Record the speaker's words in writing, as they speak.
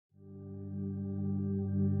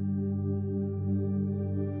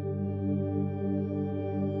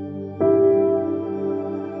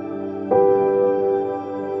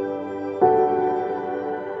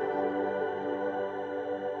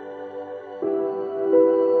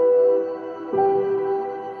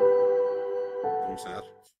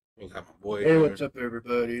got my boy Hey, here. what's up,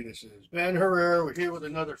 everybody? This is Ben Herrera. We're here with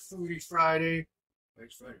another Foodie Friday.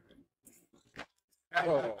 Thanks, Friday, man.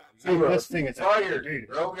 Oh, See, you this thing is tired,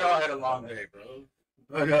 bro. We all had a long day, bro.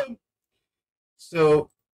 But so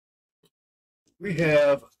we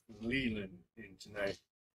have Leelan in tonight.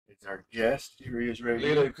 It's our guest. Here he is, right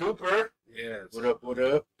here. Leelan Cooper. Yes. What up? What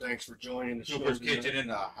up? Thanks for joining the show. Cooper's tonight. Kitchen in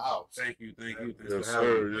the house. Thank you. Yes, Thanks for sir.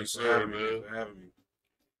 having me. Yes, Thanks sir, for having me. man. Thanks for having me.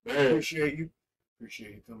 Man, appreciate you.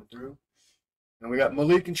 Appreciate you coming through. And we got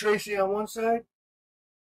Malik and Tracy on one side.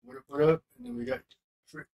 What up? What up? And then we got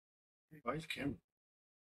why is camera?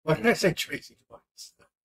 Why did I say Tracy twice?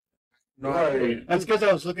 Right. That's because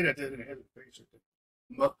I was looking at that and I had the face right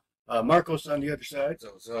there. Marcos on the other side. So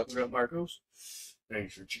what's up? What up, Marcos?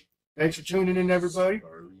 Thanks for tuning in, everybody.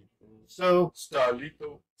 So,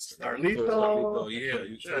 Starlito. Starlito. Yeah,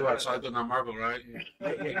 you sure like Starlito, not Marco, right?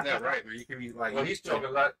 Yeah, get that right, man. You can be like, he's talking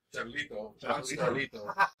a lot. Starlito.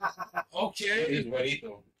 Starlito. Okay. He's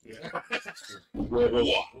Juanito. Yeah.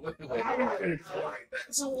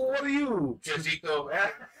 So what are you? Chesito.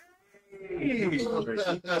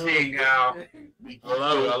 Hey. Now.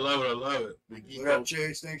 I love it. What up,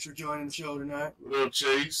 Chase? Thanks for joining the show tonight. What up,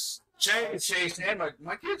 Chase? Chase, and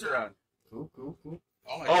my kids are on. Cool.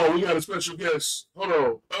 Oh, we got a special guest. Hold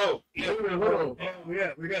on. Oh, Yeah, hold on. Oh,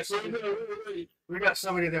 yeah, we got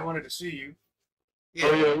somebody that wanted to see you.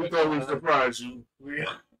 Oh, yeah, we thought we'd surprise you.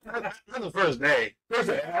 Not the first day. Not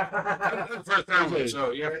the first time on the show.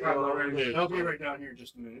 Yeah, probably already. I'll be right down here in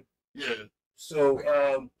just a minute. Yeah. So,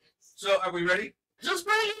 So, are we ready? Just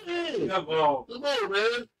bring it in. Come on. Come on,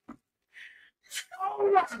 man.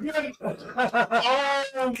 Oh my goodness.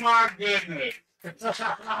 Oh my goodness.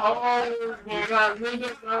 Oh my God.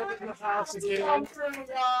 Linda's out in the house again. What's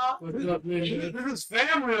up, Linda? This is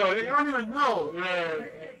family though. They don't even know. Yeah.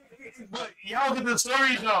 But y'all get the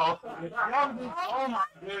story though. Y'all get, oh my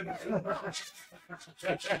goodness.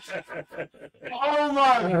 Oh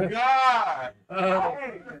my God.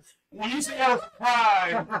 When you say I was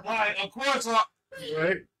surprised, like, of course,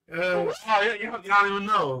 Right? oh, y'all don't even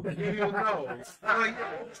know. You don't even know. Like,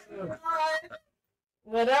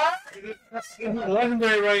 What up?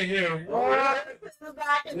 legendary right here. What? This is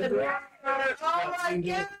back in the back. Oh my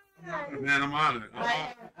God. Man, I'm honored.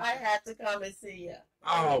 I had to come and see you.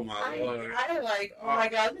 Oh my Lord. I like, oh my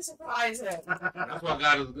God, we surprised him. That's why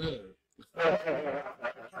God is good. That's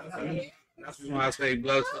why I say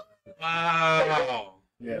blessed. Wow.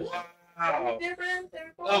 Yeah. Wow. Different.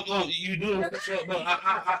 Oh, you do. But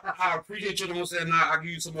I appreciate you. I'm saying I give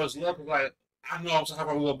you so much love. Cause like I know I'm so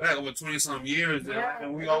happy we go back over 20-some years,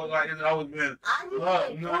 and we always like it's always been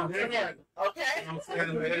love. You know what I'm saying? Okay. You know what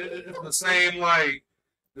I'm saying? It's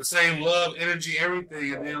the same love, energy,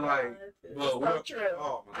 everything, and then like, but so true.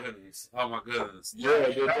 oh my goodness, Yeah,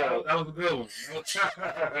 that was a good one.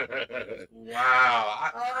 Wow.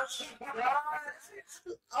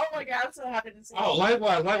 Oh my God, I'm so happy to see you. Oh,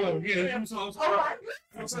 likewise. Yeah, I'm so Oh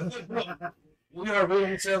we are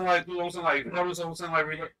really saying like, you know what I'm saying, like,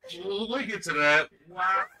 we get to that.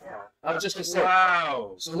 Wow. I was just gonna say.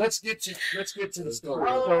 Wow. So let's get to the story.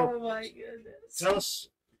 Oh my goodness. Tell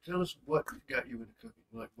us what got you into cooking.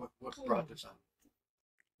 Like what brought this on?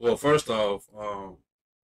 Well, first off, I'm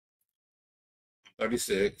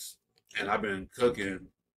 36, and I've been cooking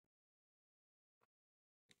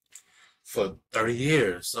for 30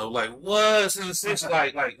 years. So, like, what? Since yes.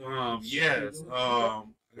 I got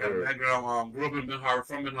a background. Grew up in Ben Harbor,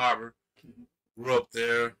 from Ben Harbor. Grew up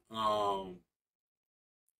there. I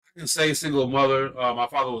can say single mother. My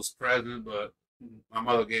father was president, but my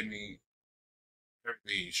mother gave me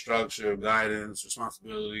everything: structure, guidance,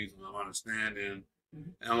 responsibilities, understanding,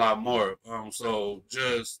 and a lot more. So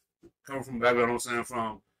just coming from a background, I'm saying,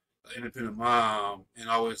 from an independent mom, and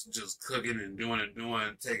always just cooking and doing,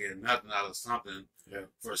 taking nothing out of something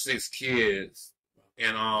for 6 kids,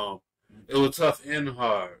 and it was tough and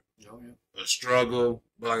hard, a struggle,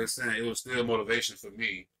 but like I said, it was still motivation for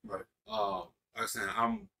me. Right. Like I said,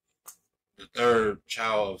 I'm the 3rd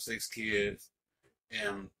child of 6 kids,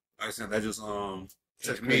 and like I said, that just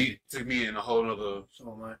took me in a whole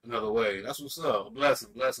another way. That's what's up. Blessing.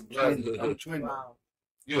 I'm a twin. Wow.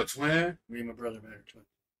 You a twin? Me and my brother married twin.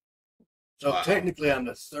 So Wow. technically I'm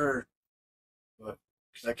the 3rd, but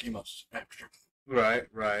because I came up after. Right.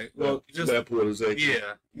 Well, just that part is actually.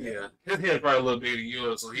 yeah. His head's probably a little bigger than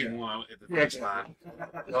yours, so he won at the finish line.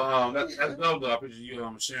 That's dope though. I appreciate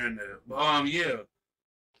you sharing that. But yeah,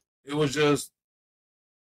 it was just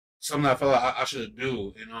something I felt like I should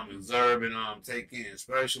do and observe and take in,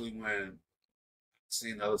 especially when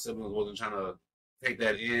seeing the other siblings wasn't trying to take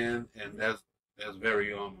that in, and that's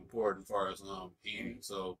very important as far as eating.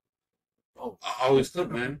 So Oh, I always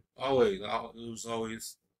cooked, man. Always. It was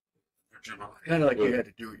always her dream. kind of like you had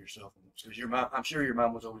to do it yourself because your mom. I'm sure your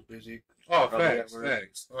mom was always busy. Oh, Probably facts, at work.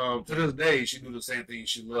 facts. To this day, she do the same thing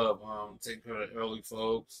she loved. Taking care of elderly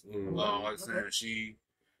folks. Like I said,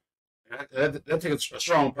 that takes a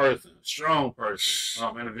strong person,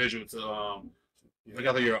 individual to look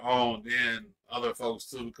after your own, then other folks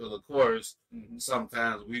too. Because of course,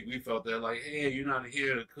 sometimes we felt that like, hey, you're not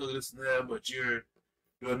here to cook this and that, but you're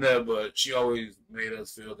doing that. But she always made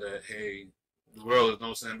us feel that, hey, the world is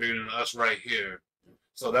no sense bigger than us right here.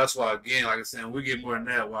 So that's why, again, like I said, we get more than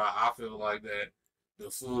that. Why I feel like that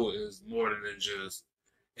the food is more than just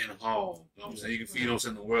in home. You know what I'm saying? You can feed us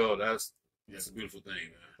in the world. That's a beautiful thing,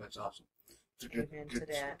 man. That's awesome. It's a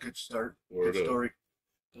good start. Word Good up. story.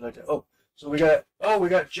 I like that. Oh, so we got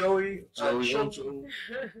Joey. Joey, She'll-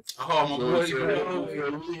 Oh, my boy. She'll be here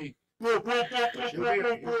on Monday.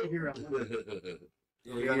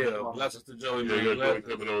 Yeah, blessings to Joey, Yeah, man. you're Blessings.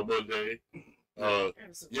 coming on Monday.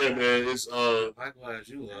 Yeah, man, it's Likewise,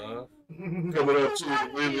 you love. coming up too.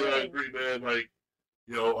 Really, I agree, man. Like,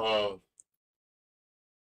 you know,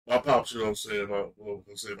 my pops, you know what I'm saying?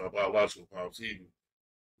 My biological pops,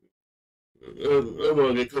 that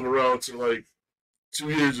one they come around to like 2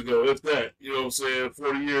 years ago, if that. You know what I'm saying?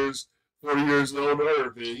 40 years on the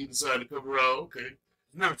earth, and he decided to come around. Okay,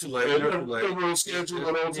 Never too late. and Never too late. come on schedule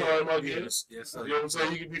and on time, I guess. Yes, sir. You know what I'm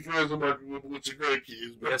saying? You can be friends with your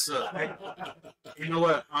grandkids, but Yes, sir. Hey, you know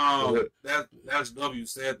what? That's W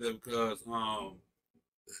said that because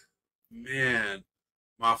man,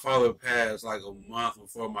 my father passed like a month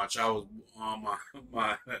before my child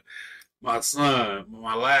was my son,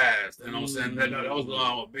 my last. You know what I'm saying? That was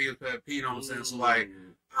my biggest pet peeve. You know what I'm saying? So like,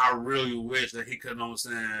 I really wish that he could. You know what I'm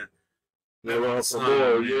saying? they want Son, some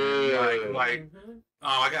more, man. yeah. Like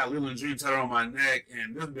I got a Leelan dream tattoo on my neck,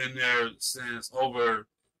 and this has been there since over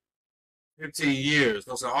 15 years.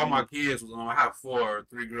 So all my kids was I have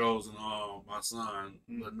three girls and my son,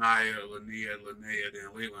 Lanaya, Linnea, then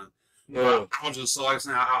Leelan. Yeah. I was just so like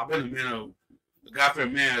saying I've been a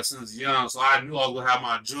God-fearing man since young, so I knew I was gonna have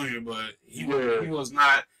my junior, but he was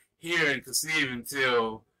not here and conceived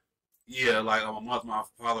until like a month my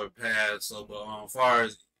father passed. So, but as far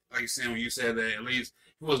as like you said when you said that at least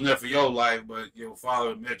he wasn't there for your life, but your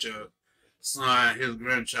father met your son, his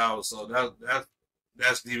grandchild. So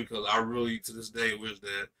that's deep because I really to this day wish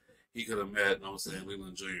that he could have met. You know what I'm saying,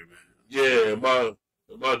 Leelan Jr. Man. Yeah, my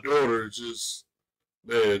daughter just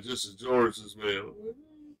adores this man.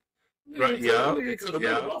 Right? Yeah.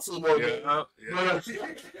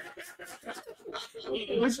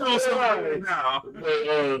 Let's go somewhere now. We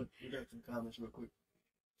got some comments real quick.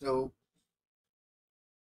 So,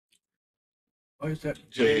 what is that?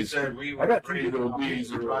 Jay said we I got three little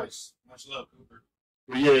bees and rice. Much love, Cooper.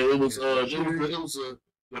 But yeah, it was a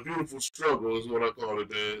beautiful struggle is what I call it,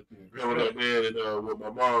 man. Growing up, man, and with my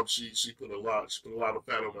mom, she put a lot of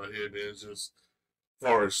fat on my head, man. Just as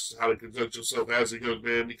far as how to conduct yourself as a young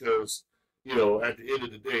man, because you know, at the end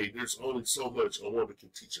of the day, there's only so much a woman can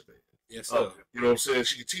teach a man. Yes, sir. You know what I'm saying?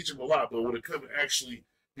 She can teach him a lot, but when it comes to actually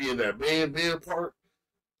being that man part,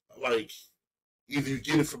 like either you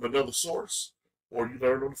get it from another source or you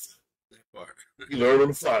learn on the fly. That part. You learn on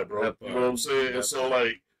the fly, bro. That You know part. what I'm saying? That And so, part.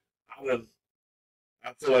 like,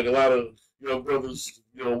 I feel like a lot of brothers,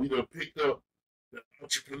 we done picked up the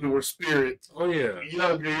entrepreneur spirit. Oh yeah.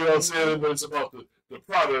 Younger, you know what I'm saying? But it's about the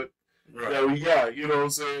product that we got. You know what I'm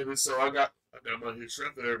saying? And so I got my history. I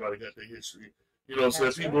think everybody got their history. You know what I'm saying?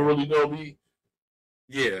 That's People right. really know me.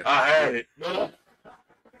 Yeah. I had it.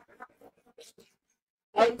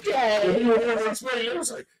 Okay. And you never explain it. I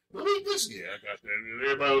was like, believe this? Yeah, I got that. And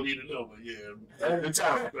everybody don't need to know, but yeah, that's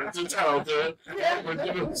the talent, man. But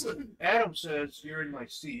you know what I'm saying? Adam says you're in my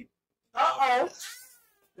seat. Uh-oh.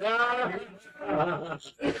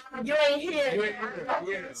 You ain't here.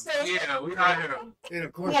 Yeah, we out here. And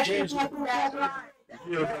of course, Yes, James. that's right.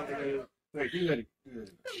 Wait, do that.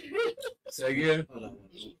 Say again. Hold on.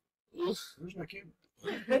 Where's my camera? Oh,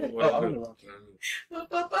 I'm in the wrong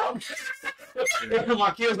camera.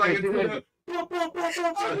 My kids like it.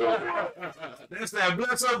 That's that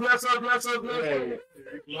bless up, bless up, bless up, bless up.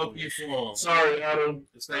 Love you for. Sorry, Adam.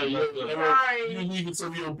 It's that bless up. You Sorry. leaving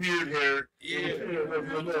some of your beard hair. Yeah. Yeah.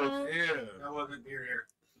 That wasn't beer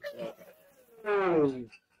here.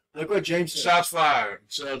 Look what James said. Shots fired.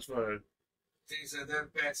 Shots fired. He said that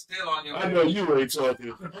fat's still on your. I know you ain't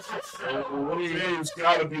talking. James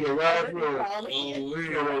gotta be the right word. Oh, You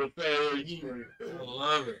yeah. know the fan. You I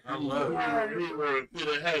love it. I love it. we were a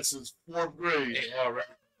fitted hat since 4th grade. Hey, all right.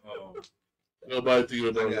 Oh, Nobody thinking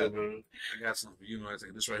about I that, got- man. I got something for you. I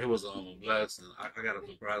think this right here was a blessing. I got a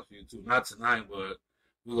surprise for you too. Not tonight, but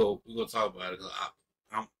we go talk about it. 'Cause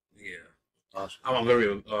I'm yeah. Awesome. I'm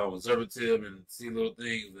very observative and see little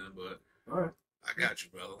things, man. But All right. I got you,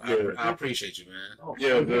 brother. Yeah. I appreciate you, man. Oh,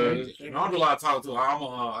 Yeah, thank you, man. thank You you. know, I do a lot of talking too.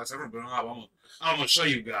 I said, I'm gonna show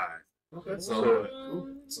you guys. Okay. So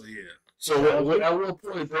yeah. So at what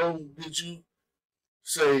point, bro, did you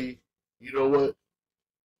say, you know what,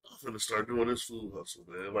 I'm gonna start doing this food hustle,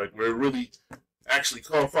 man? Like where it really actually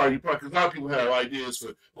caught fire. You probably, because a lot of people have ideas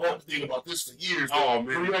for, I've been thinking about this for years. Oh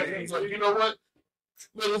man, It's like, you know what?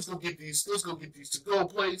 Man, let's go get these to-go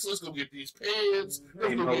plates. Let's go get these pans. Let's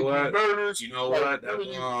You go know get what? these burners. You know Like, what? That's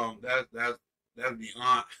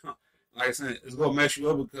beyond. Like I said, it's gonna mess you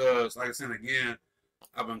up because, like I said again,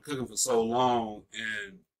 I've been cooking for so long,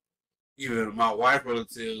 and even my wife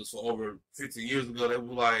relatives for over 50 years ago, they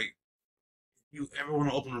were like, "You ever want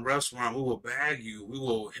to open a restaurant? We will bag you. We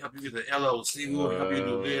will help you get the LLC. We will help you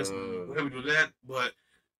do this. We'll help you do that." But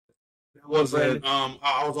that wasn't.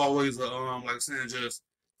 I was always like I said, just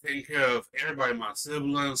taking care of everybody, my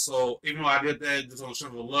siblings. So even though I did that just on the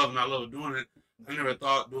strength of love, and I love doing it, I never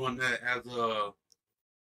thought doing that as a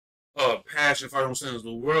passion, if I don't say, is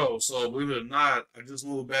the world. So believe it or not, I just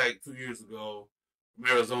moved back 2 years ago from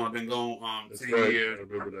Arizona. I've been gone 10 years. I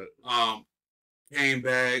remember that. Came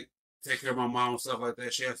back, take care of my mom and stuff like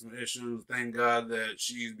that. She had some issues. Thank God that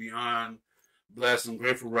she's beyond blessed and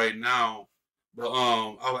grateful right now. But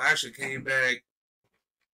I actually came back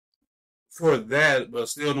for that, but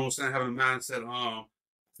still don't stand having the mindset.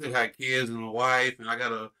 Still had kids and a wife, and I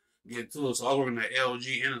gotta get to it. So I was working at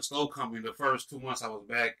LG in a stove company the first 2 months I was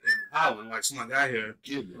back in Holland, like soon as I got here.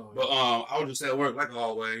 But I was just at work like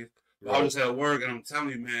always. I was just at work, and I'm telling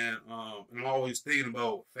you, man, and I'm always thinking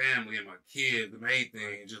about family and my kids, the main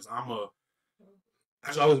thing. Just I've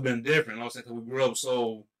always been different. You know what I'm saying? 'Cause we grew up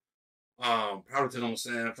so proud to I'm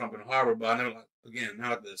saying from Harvard, but I never never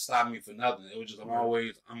let that stop me for nothing. It was just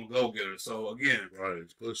I'm a go getter. So again, Right,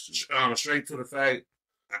 push you. straight to the fact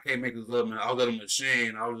I can't make this up, man. I was at a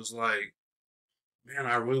machine. I was just like, man,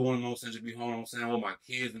 I really want to know since you be home. You know what I'm saying, with my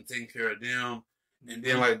kids and taking care of them. And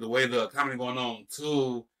then like the way the economy going on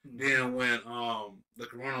too. Then when the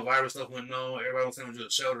coronavirus stuff went on, everybody was saying was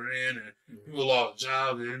just sheltered in, and people lost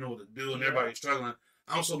jobs, they didn't know what to do, and everybody's struggling.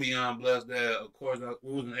 I'm so beyond blessed that, of course,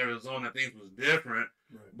 we was in Arizona, things was different.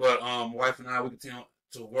 Right. But wife and I, we continue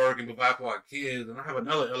to work and provide for our kids, and I have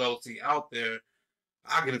another LLC out there.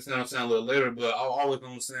 I'll get into that a little later, but I always,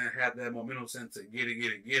 had that momentum to get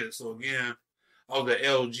it. So again, I was the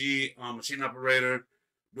LG machine operator.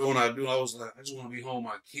 Doing what I do, I was like, I just want to be home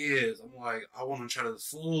with my kids. I'm like, I want to try this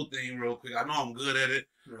food thing real quick. I know I'm good at it.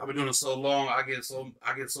 Right. I've been doing it so long. I get so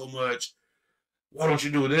much. Why don't you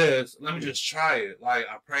do this? Let me just try it. Like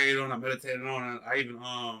I prayed on, I meditated on it. I even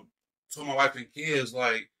told my wife and kids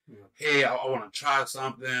like, hey, I want to try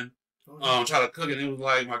something. Try to cook it. And it was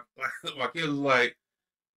like my kids was like,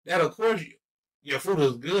 Dad, of course your food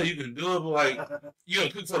is good. You can do it, but like you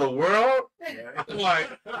gonna cook for the world? I'm like.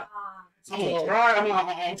 I'm gonna try.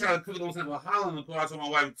 I'm trying to cook something with Holland. Of course, I told my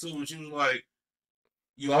wife too, and she was like,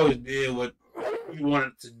 "You always did what you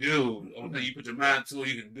wanted to do. You put your mind to it,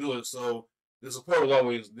 you can do it." So the support was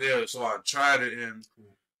always there. So I tried it, and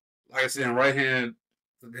like I said, right hand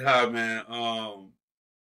to God, man.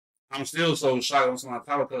 I'm still so shocked on some of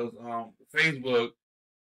my topic because Facebook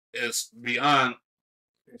is beyond.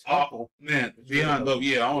 It's awful. Man, beyond though,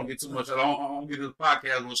 yeah, I don't want to get too much. I don't get this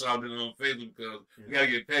podcast much out there on Facebook because we gotta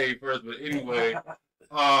get paid first. But anyway,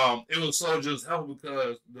 it was so just helpful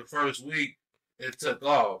because the first week it took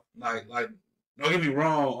off. Like, don't get me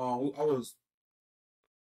wrong. I was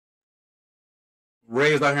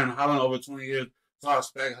raised out here in Holland over 20 years, so I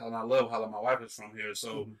respect Holland. I love Holland. My wife is from here,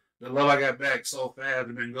 so the love I got back so fast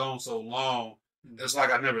and been gone so long. It's like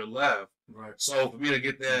I never left. Right. So for me to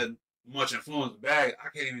get that much influence back, I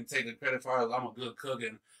can't even take the credit for it. I'm a good cook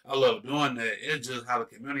and I love doing that. It's just how the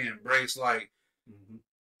community embraced, like,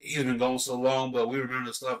 he's been gone so long, but we remember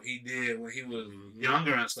the stuff he did when he was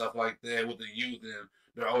younger and stuff like that with the youth and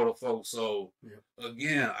the older folks. So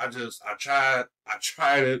again, I tried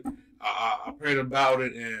it. I prayed about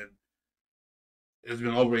it, and it's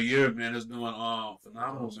been over a year, man. It's doing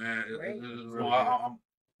phenomenal, man.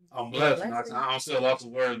 I'm blessed, man. I'm still lots of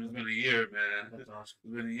words. It's been a year, man. That's awesome.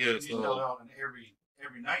 It's been a year. You sell out and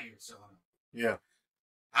every night you're selling out. Yeah.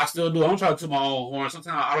 I still do. I'm trying to toot my own horn.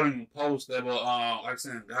 Sometimes I don't even post that, but like I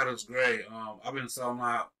said, God is great. I've been selling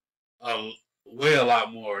out way a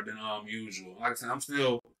lot more than usual. Like I said, I'm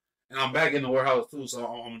still, and I'm back in the warehouse too. So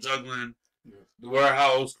I'm juggling the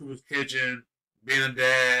warehouse, Cooper's Kitchen, being a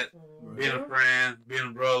dad, being a friend, being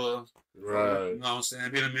a brother. Right. You know what I'm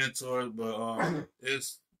saying? Being a mentor, but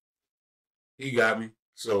he got me.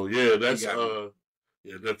 So yeah, that's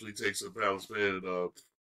Yeah, it definitely takes a balance, man.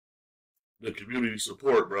 The community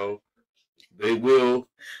support, bro. They will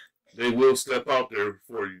step out there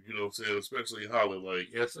for you. You know what I'm saying? Especially in Holland. Like,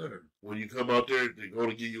 Yes, sir. when you come out there, they're going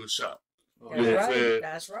to give you a shot. That's You know what I'm right. saying?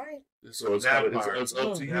 That's right. So it's, That kinda, part. it's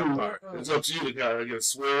up to That you. part. It's up to you to kind of get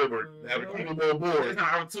swim or have a keep them on board. It's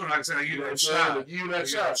not opportunity. Like I said, I give You you know what I'm that saying? shot. To give you that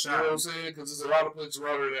shot. You know what I'm saying? Because there's a lot of places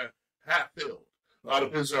around here that have failed. A lot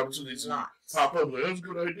of business opportunities Lots. pop up. Like, that's a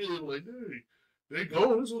good idea. Like, hey, they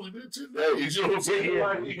go. It's only been 10 days. You know what I'm saying? Yeah,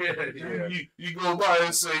 Like, yeah. You go by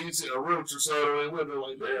and say you see a roach or something, and they're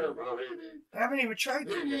like, damn, bro, I haven't even tried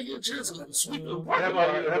they that. didn't get a chance to sweep the That parking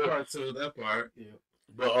part, that lot. part too. That part. Yeah.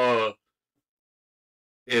 But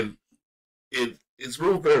and it's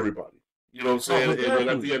room for everybody. You know what I'm saying? Oh, And then at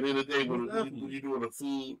definitely. the end of the day, when Definitely. you're doing the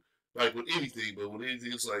food, like with anything, but with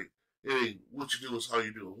anything, it's like, it ain't what you do is how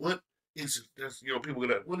you do it. What is it? That's, you know, people get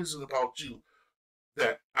that. What is it about you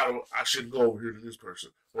that I shouldn't go over here to this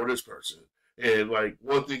person or this person? And like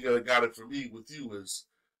one thing that got it for me with you is,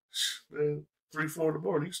 man, 3-4 in the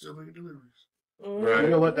morning, you still making deliveries. You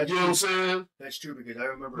know what? That's You know what I'm true. saying? That's true because I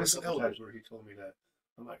remember That's a couple elegant. times where he told me that.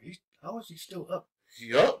 I'm like, how is he still up?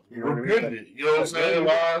 Yup. You know what I We're mean? getting it. You know what I'm saying?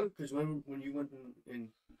 Why? Because when you went in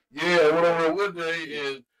Yeah, I went over one day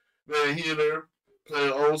and man, he in there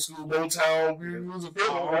playing old school Motown music.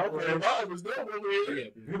 It was dope over here.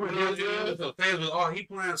 People the favor. Oh, he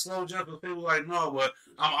playing slow jump. The people like no, but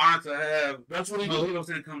I'm honored to have. That's what he You know, do. he don't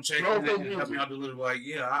say come check Slow in and music. help me out deliver. Like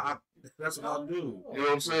yeah, I that's what I'll do. You know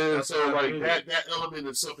what I'm saying? That's So what I like do. that element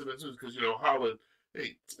is something that's because you know Holland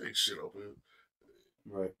ain't shit open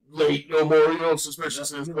right. late no more. You know, especially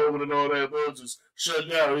since COVID and all that, but just shut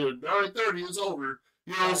down. You know, 9:30 is over.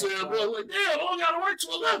 You know what I'm saying? But like, damn, I only gotta work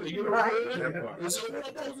till 11. You know what I'm saying? That part. And so what I'm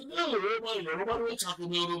supposed to do? Nobody will Taco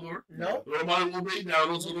Bell no more. No. Nobody will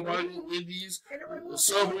McDonald's. Nobody will Wendy's.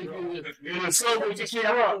 Subway, and Subway just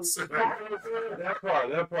can't rocks. That part.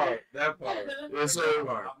 And so,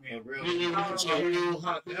 That part.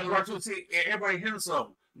 hot That part too. See, everybody hitting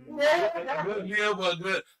something. Yeah. Good meal, but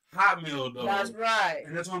good hot meal though. That's right.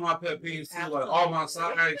 And that's one of my pet peeves too. Like all my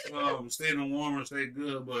sides, stay in the warmer, stay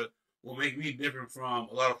good, but what make me different from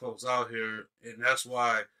a lot of folks out here, and that's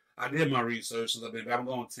why I did my research since I'm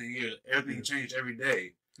going 10 years. Everything changed every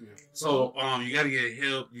day. Yeah. So you gotta get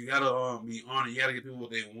help, you gotta be on it, you gotta get people what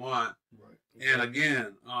they want. Right. And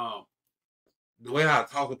again, the way I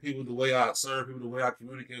talk to people, the way I serve people, the way I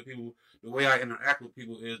communicate with people, the way I interact with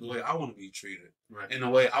people is the way I want to be treated. Right. And the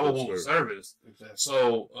way I would want service. Exactly.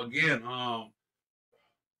 So again,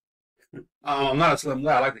 I'm not a slim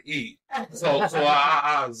guy. I like to eat. So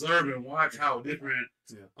I observe and watch how different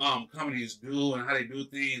companies do and how they do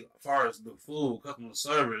things as far as the food, customer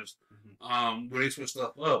service, where they switch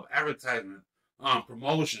stuff up, advertisement,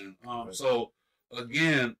 promotion. So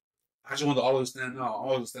again, I just want to always stand out.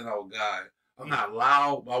 Always a stand out guy. I'm not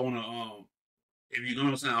loud, but I want to. If you know what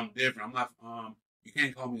I'm saying, I'm different. I'm not. You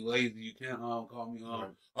can't call me lazy. You can't call me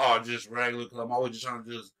just regular, because I'm always just trying to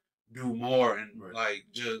just do more and like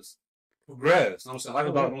just progress. You know what I'm saying? Like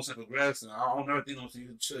about I'm saying progress, and I don't never think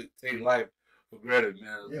you should take life for granted,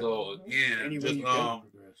 man. Yeah. So again, Any way just you can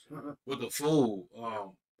progress. with the food,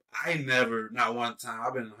 I never, not one time.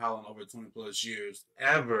 I've been in Holland over 20 plus years.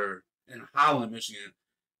 Ever in Holland, Michigan,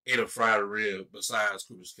 ate a fried rib besides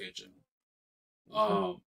Cooper's Kitchen.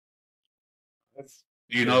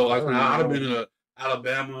 You know, like I've been to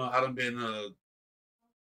Alabama. I've been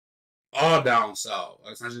all down south.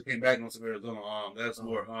 Like I just came back to Arizona. That's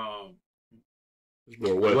more it's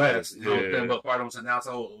more west. You know, yeah. what I'm saying? But part of them down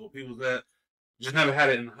south, people that just never had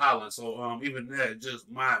it in Holland. So even that, just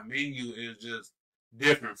my menu is just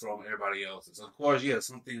different from everybody else's. Of course, yeah,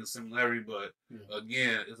 some things similarity, but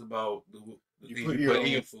again, it's about the things you put in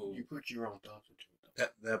your food. You put your own thoughts into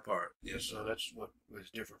it. That part, yes. So that's what was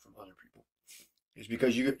different from other people. It's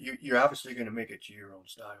because you're obviously going to make it to your own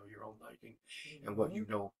style, your own liking, and what you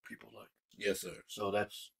know people like. Yes, sir. So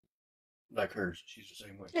that's like hers. She's the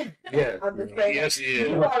same way. Yeah. I'm just saying. Yes, yeah.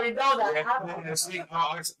 You already know that. Yeah, see, man,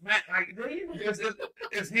 like,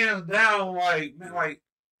 it's hands down, like, man, like,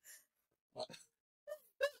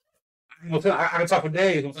 I can talk for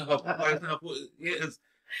days. It's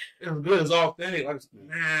good. It's authentic. Like,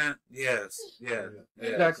 man, yes.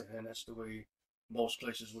 Exactly. And that's the way most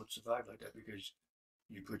places would survive like that, because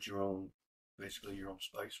you put your own, basically your own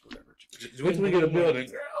spice, whatever. Wait till we get a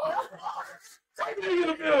building.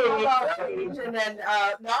 And then,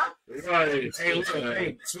 not. Right. Hey, listen,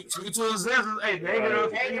 hey, speak to existence. Hey, they get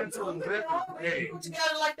us into existence. Hey. Put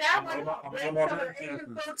together like that, I'm like on some that Asian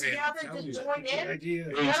existence. food Hey, together, tell just you. join in. Idea.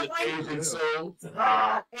 Asian soul.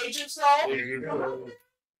 Asian soul. There you go.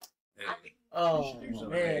 Hey. Oh should do something.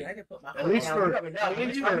 man, I can put my At foot least down. for- You already know. at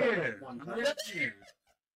least for-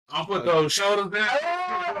 I'll put those shoulders down.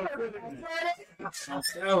 Oh, I'm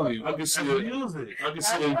telling you. I can see That's it. music. I can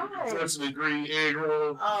see it dressing in green egg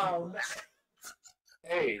roll. oh,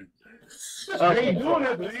 Hey. Uh, They ain't doing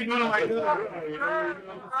it, but they ain't doing it like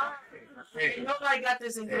that. hey, nobody got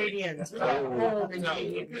this ingredients. We got home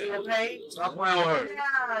ingredients, okay? Stop playing with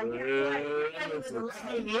her.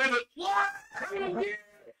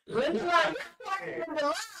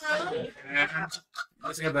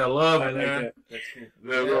 Let's get that love in there.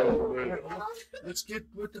 Let's get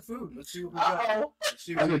with the food. Let's see what we got. Uh-oh. Let's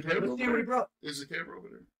see what he brought. Is the camera over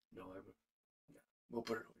there? No, we'll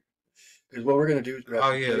put it over. Because what we're gonna do is grab.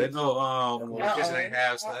 Oh yeah, they know Uh-oh. the kitchen ain't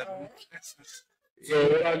have stuff. So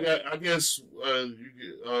what I got, I guess,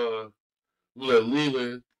 we'll let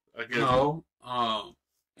Leelan, I guess, No,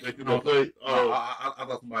 make it up plate. I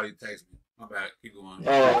thought somebody texted me. My bad. Keep going.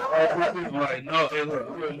 Oh, Right, no, hey, look.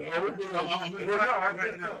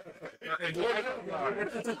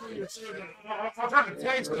 I'm trying to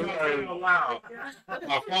text you so loud.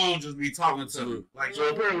 My phone just be talking to me. Like, so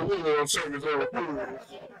apparently Leelan on service on food.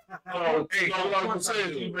 hey, So what I'm saying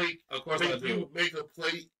is you of course I do. make a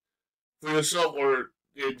plate for yourself, or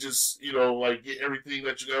it just, you know, like get everything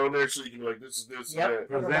that you got on there, so you can be like, this is this. Yep.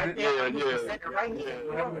 And that. Right there. Yeah, yeah. Right here.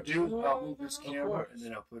 What I'm gonna do, I'll move this camera and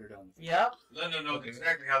then I'll put it on. Yep. Let them know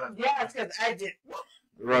exactly how that. Yes, because I did.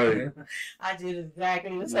 Right. I did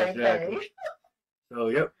exactly the same Exactly. thing. So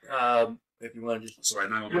yep. If you want to just. Sorry,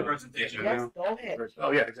 not Your gonna presentation. Yes, go ahead.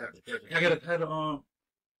 Oh yeah, exactly. Can I get a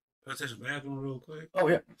presentation bathroom real quick? Oh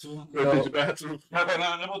yeah. Too? Go to the bathroom. Okay,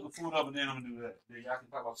 now let me put the food up and then I'm gonna do that. Then y'all can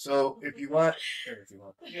talk about. So if you want,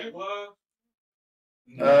 Yeah, what?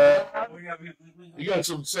 You got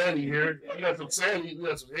some sandy here. You got some sandy. You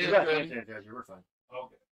got some you hand got sandy. hand sanitizer, we're fine.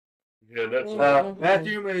 Okay. Yeah, that's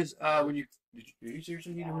Bathroom is when you did you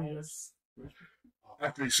seriously need a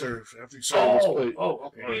after he serves. After he serves his plate. Oh,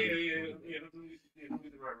 okay. Yeah. Let me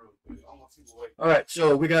get the right room. Almost people wait. All right,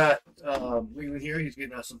 so we got Leelan here. He's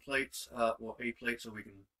getting us some plates, well, a plate, so we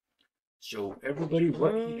can show everybody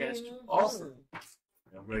what he has to offer.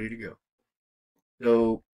 I'm ready to go.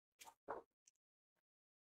 So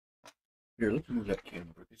here, let's move that camera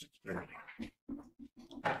because it's very.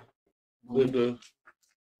 Linda.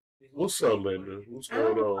 What's up, Linda? What's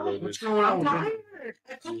going on, Linda? What's going I'm on? tired.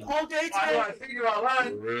 I cooked all day today. figure out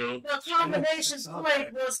line. For real? The combinations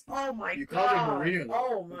plate was, oh my You called her god. Maria.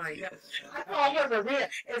 Oh my god. I call her Maria.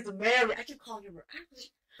 It's Mary. I keep calling her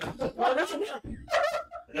Maria. Well, listen,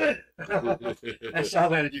 I saw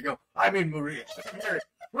that and you go, I mean Maria. Mary,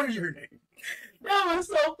 what is your name? that was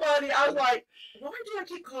so funny. I was like, why do I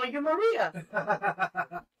keep calling you Maria?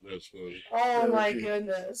 That's funny. Oh Yeah, my gee.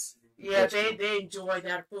 goodness. Yeah, they enjoy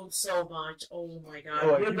that food so much. Oh my god.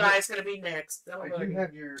 Oh, you you guys gonna be next. Don't I worry. do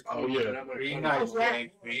have your. Oh, yeah. and I'm gonna Be put it nice, on. Yeah.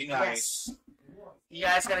 Jane. Be nice. Yes. You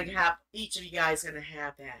guys gonna have, each of you guys gonna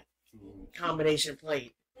have that combination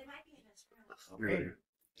plate. I'll be ready.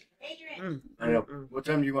 Mm. I know. What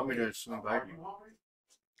time do you want me to swing by you?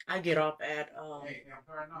 I get off at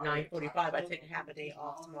 9:45. I take half a day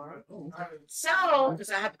off tomorrow. So, because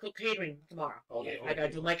I have to cook catering tomorrow. I gotta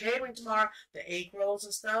do my catering tomorrow, the egg rolls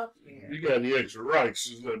and stuff. You got any extra rice,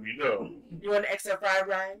 just let me know. You want extra fried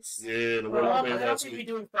rice? Yeah, the one Well, I I made don't last think we're week.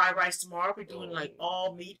 doing fried rice tomorrow. We're doing like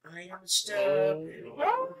all meat item stuff.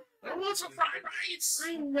 Oh, I want some fried rice.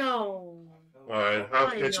 I know. All right, I'll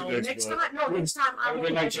I catch know. you Next next time, month. no, next time I will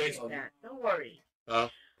Good night, do Chase. that. Don't worry. Good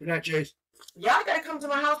night, Chase. Y'all gotta come to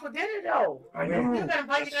my house for dinner though. I know. You gotta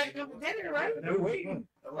invite you guys to come for dinner, right? We're waiting.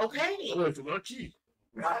 Okay. I went for my key.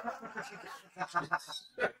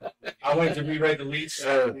 I wait to be ready to leave.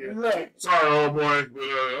 Look. Sorry, old boy, but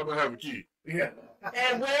I'm gonna have a key. Yeah.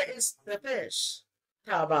 And where is the fish?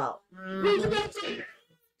 How about? Who's about to?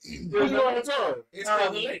 There's no other time. It's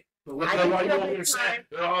still late. But what I the can hell you tell over the there time.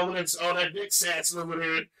 sat? All that dick sats over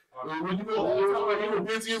there. When you go, you're the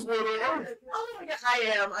busiest one on earth. Oh my god, I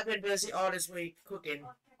am. I've been busy all this week cooking.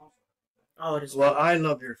 All this Well, week. I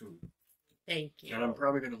love your food, Thank and I'm you.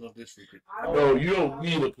 probably gonna love this food. No, you don't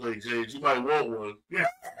need a plate, James. You might want one.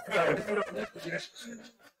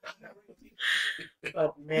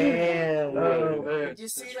 But man, Oh, man. did you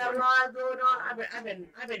see that live going on? I've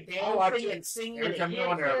been dancing and singing Every time and you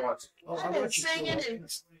go in there, I dancing. watch. Oh, I've been singing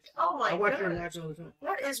and oh I my watch your god, lives all the time.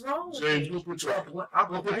 what is wrong with James, me? go put your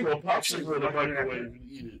popsicle in the microwave and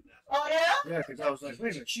eat it. Oh yeah. Yeah, because I was like,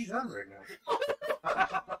 wait a minute, she's on right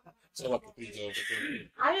now. So I can think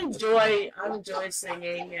of I enjoy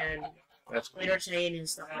singing and That's cool. entertaining and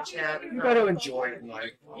stuff like that. You gotta enjoy it in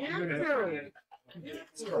life. You have to. You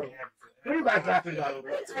have to. What are you guys laughing about?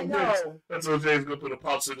 I know. That's what James gonna put a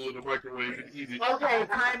popsicle in the microwave and eat it. Okay,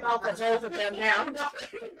 time out for both of them now.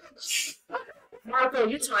 Marco,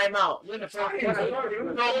 you time out. You're the first one.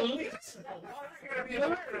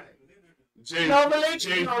 James, No, Malik,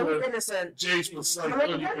 James, no, he's put, innocent. James put some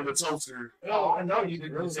onion in the toaster. No, I know you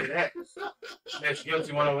didn't really say that. That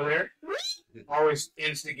guilty one over there. Always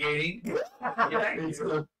instigating. Yeah.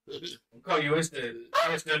 We'll call you instant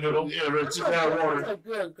noodle. Yeah, right, just add I'm water. a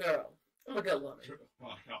good girl. I'm a good woman.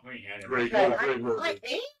 Great, Okay, great, great. I am.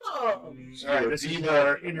 All right, this is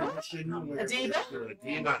our intermission. Adiba?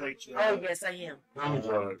 Adiba? Oh, yes, I am. I'm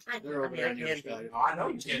sorry. They're over there on the other side. Oh, I know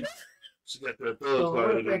you can. She got that So, thug I want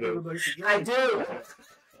fight to in thank there. everybody for I joining. do.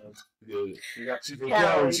 Yeah. We got She from Yeah,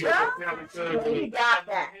 Cali. She yeah. got that family thug. You got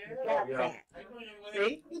that. You got that.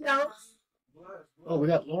 See? You know. Oh, we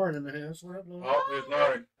got Lauren in the house. What up, Lauren? Oh, there's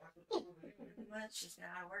Lauren.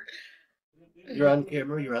 You're on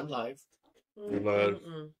camera. You're on live.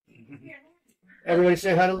 Mm-mm. Everybody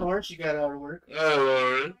say hi to Lauren. She got out of work. Hi,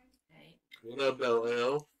 Lauren. What up,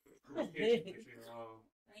 LL?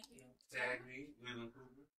 Tag me, Leelan Cooper.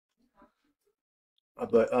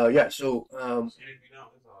 But yeah, so And if you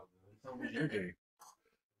don't, it's all good. how was your day?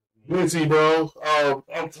 Busy, bro.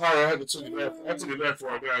 I'm tired. I had to take a nap. I took a nap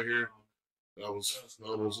before I got here. I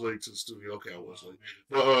was late to the studio. Okay, I was late.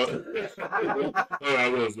 But I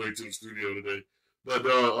was late to the studio today. But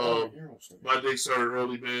my day started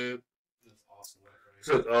early, man.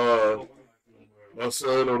 Took my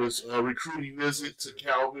son on his recruiting visit to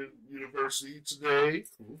Calvin University today.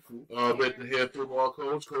 Met the head football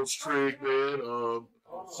coach, Coach Trigg, man.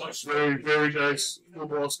 Very, very nice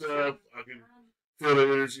football staff. I can feel the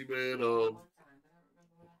energy, man. A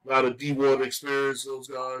lot of D1 experience, those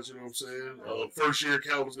guys, you know what I'm saying? First year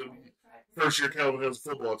Calvin has a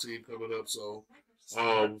football team coming up, so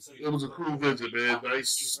it was a cool visit, man.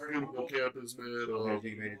 Nice, beautiful campus, man. Have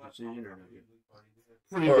you made a decision or not yet?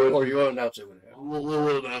 Pretty much. Or you will announce it when it happens.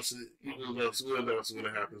 We'll announce it. We'll announce it when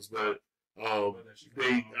it happens. But I'll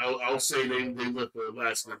say they left a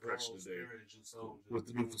lasting impression today with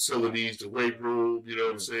the new facilities, the weight room. You know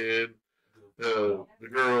what I'm saying? The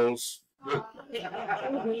girls,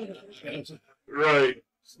 right?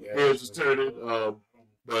 Heads is turning.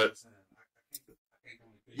 But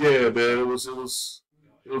yeah, man, it was a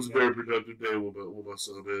very productive day with my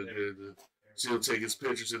son, man. And, she'll take his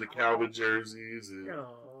pictures in the Calvin jerseys, and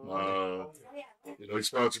he's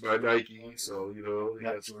sponsored by Nike, so he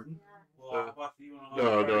Not has. Jordan.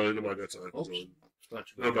 No, nobody got time for Jordan.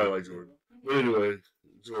 Nobody like Jordan. But anyway,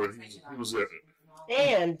 Jordan, he was there.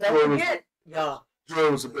 And don't forget, y'all.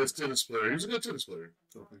 Jordan was the best tennis player. He was a good tennis player.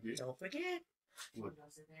 Don't forget. Don't forget.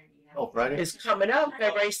 Oh, Friday? It's coming up,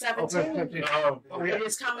 February Oh, 17th. It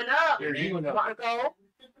is coming up. Here, you went up. Marco.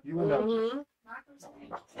 You went up. Mhm.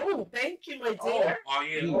 Oh, thank you, my dear. Oh,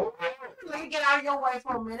 yeah. Let me get out of your way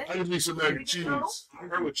for a minute. I just need some mac and cheese. I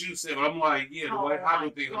heard what you said, but I'm like, yeah, the way I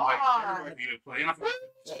do things, I'm like, everybody need to play. And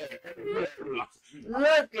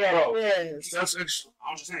Look at Bro. this. That's extra.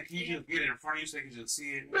 I was just saying, can you just get it in front of you so you can just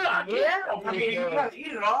see it? Yeah. I mean, you gotta eat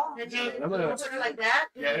it all. And you I'm gonna- put it like that.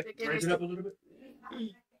 Yeah, Get raise it- it up a little bit. A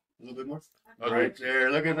little bit more. Okay. Right there.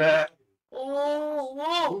 Look at that. Oh,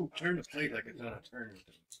 whoa. Ooh, turn the plate like it's on a turn.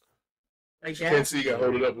 Like Can't that. see you got to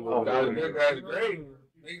hold it up a little Guys, bit. good guys are great.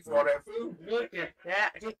 Thank you for all that food. Look at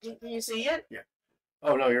that. Can you see it?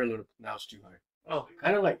 Oh, no, you're a little. Now it's too high. Oh,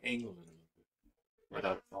 Kind of like angled it a little bit.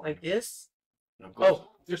 Without falling. like this? No, go.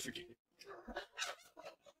 Just forget it.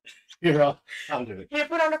 Here, I'll do it. Here,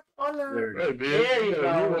 put on the. There you Hey, go. man. There you Yeah,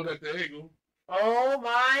 go. you want that the angle. Oh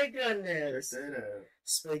my Check goodness. that out.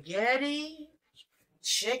 Spaghetti,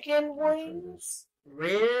 chicken wings,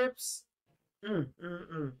 ribs,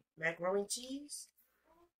 macaroni and cheese.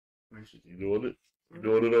 You doing it? You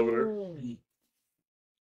doing it over there? Mm.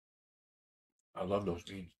 I love those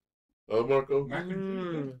beans. Marco? Mac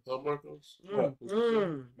and cheese. Marcos?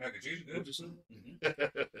 Mac and cheese is good. What'd you say?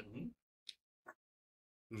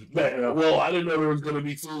 Well, I didn't know there was going to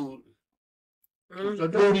be food. So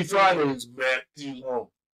Dirty Fridays, Matt.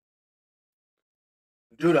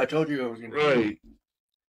 Dude, I told you I was going to. Right.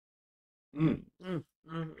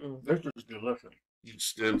 This is delicious. You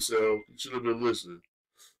stem cell. You should have been listening.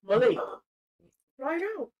 Malik, right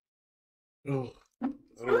out. Oh, I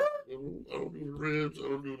don't do the ribs. I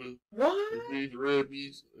don't do the What? beans, the red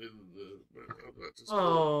beans, and the.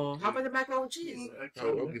 Oh, how about the macaroni and cheese?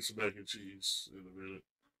 I'll get some mac and cheese in a minute.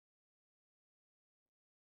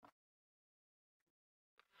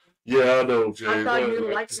 Yeah, I know, Jay. I thought you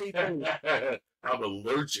didn't like seafood. I'm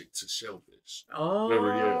allergic to shellfish. Oh,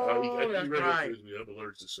 Remember, yeah, that's you read right. it, I'm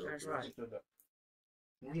allergic to shellfish. That's right.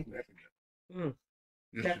 Where's the mac again?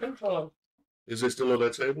 That control. Is it still on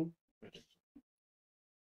that table?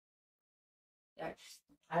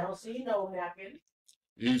 I don't see no napkin.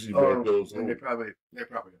 Easy break those. And they're probably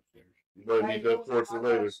upstairs. You might need that for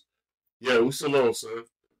later. Yeah, we still on, son.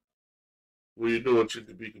 What you doing,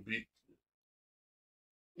 Chicken Beak Beat?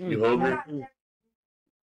 You hungry?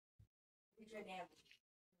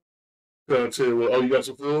 Can't tell you what. Oh, you got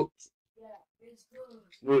some food? Yeah, it's good.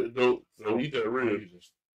 What, don't eat that rib.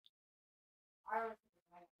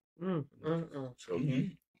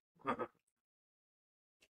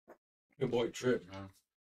 Good boy, Trip, man.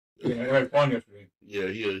 Yeah, they had fun yesterday. Yeah,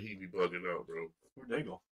 he be bugging out, bro. Where'd they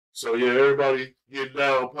go? So yeah, everybody getting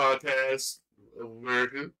down podcast of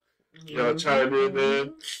America. Y'all chime in,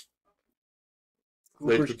 man.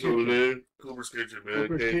 Thanks for tuning in. Cooper's Kitchen, man.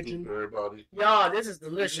 Cooper's Can't Kitchen. cook for everybody. Y'all, this is This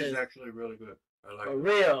delicious. is actually really good. I like For it.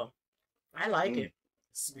 real. I like it.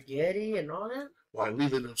 Spaghetti and all that. While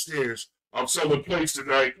leaving upstairs, I'm selling plates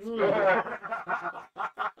tonight.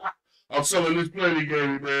 I'm selling this plating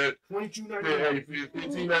game, man. $22.99. Hey,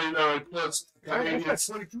 $15.99 plus Canadian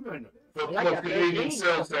 $22.99. plus Canadian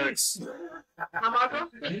sales tax. How much?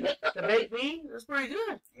 The baked bean? That's pretty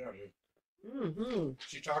good. Yeah, dude. Mm-hmm.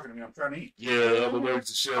 She talking to me. I'm trying to eat. Yeah, I'm allergic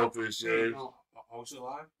to shellfish, James. Oh, we still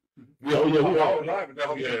live? Yeah, we all. live.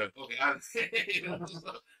 Yeah. Okay.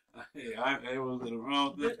 I was in the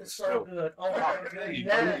wrong thing. This is so good. Oh, Okay. You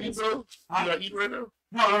yes. eat, bro? You not eating right now?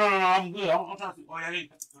 No, I'm good. I'm trying to. Oh, yeah, I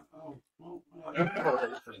ain't.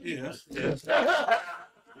 Yeah.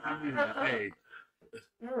 Hey.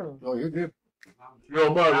 Oh, you're good.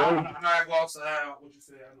 Yo, Mario. I'm not go outside. What you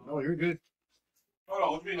say? I know. Oh, you're good. Hold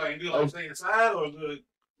on. What you mean? Like, you do like stay inside or good?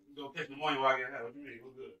 Go catch the morning while I get out. What you mean?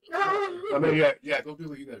 We're good. I mean, yeah, go do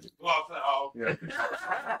what you gotta do. Go outside. Oh, Yeah.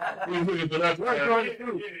 We're looking for that. Right, yeah, right. yeah.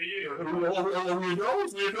 Over your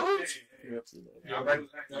nose?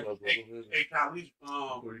 Hey, can we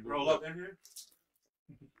roll up in here?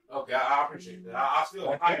 Okay, I appreciate that. I still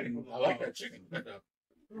I like that chicken.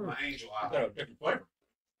 my angel Got eye. a different flavor.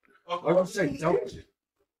 I was gonna say, don't.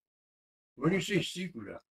 Where do you see seafood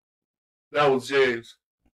at? That was James.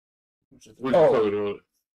 What you Oh. talking about?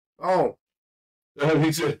 Oh,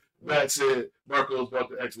 He said, Matt said Marco's about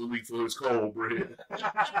to actually leak for his cold bread.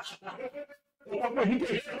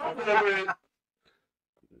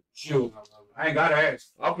 Shoot. I ain't got to ask.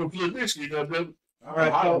 I'm from Flint, Michigan, goddamn. All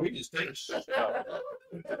right, so- we just take it.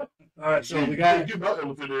 all right. So we got Get my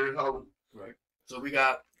elephant there. Holland. So we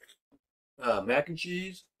got mac and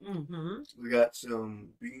cheese. Mm-hmm. We got some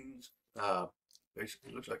beans.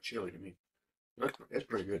 Basically looks like chili to me. That's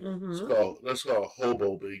pretty good. Mm-hmm. That's called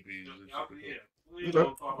hobo baked beans.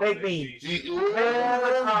 Baked beans. Dude, What did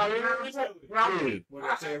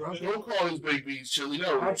I say, Rob? don't call these baked beans chili.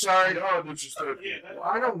 No, I'm sorry. Oh, disrespectful. Well,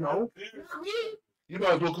 I don't know. You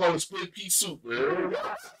might as well call it split pea soup, man.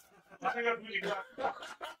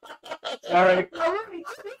 All right.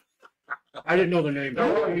 I didn't know the name.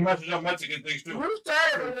 Don't worry, he messes up Mexican things too. Give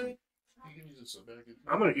me just some mac and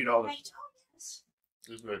I'm gonna eat all this.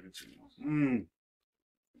 This mac and cheese. Mmm.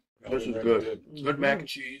 This is good. Good mac and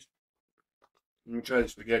cheese. Let me try the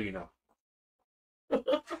spaghetti now.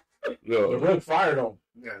 The No, red fire though.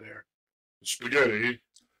 Yeah, there. spaghetti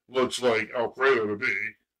looks like Alfredo to me.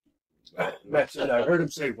 Matt said I heard him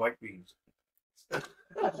say white beans. Tell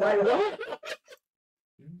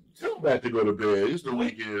Matt to go to bed. It's the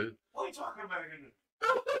weekend. What are you talking about here?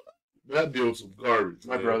 Matt deals some garbage.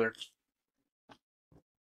 My man. brother.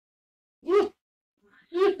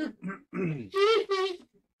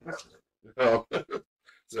 Oh.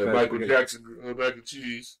 So Matt, Michael spaghetti. Jackson mac and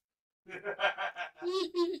cheese.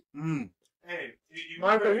 Mmm. Hey,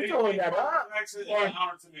 Michael, you throwing that up? Accent is an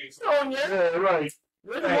honor to me. So. Oh, yeah. Yeah, right.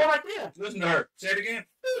 There's more right there. Listen to her. Say it again.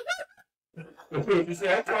 You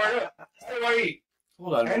say I tore it up. How do I eat?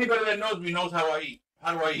 Hold on. Anybody that knows me knows how I eat.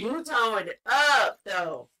 How do I eat? You throwing it up,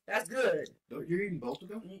 though. That's good. You're eating both of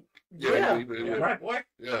them? Yeah. Yeah, right, boy.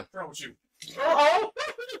 Yeah, What's wrong with you? Oh.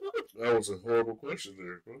 that was a horrible question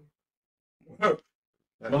there, bro.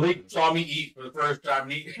 Malik saw me eat for the first time.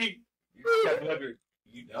 And he got delivered.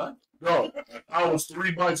 You done? No, I was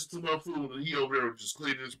 3 bites into my food and he over there just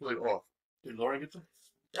cleaning his plate off. Did Lauren get some?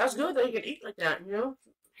 That's good that you can eat like that, you know?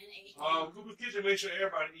 Cooper's Kitchen, make sure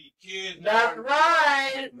everybody eat. Kids. That's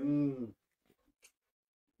right. Mmm.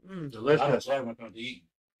 Mm. I Delicious. decided what I'm going to eat.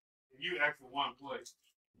 You ask for one plate.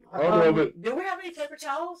 I love it. Do we have any paper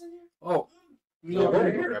towels in here? Oh. Yeah, No, right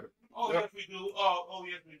here. here. Grab it. Oh, yes, we do. Oh,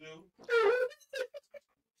 yes, we do.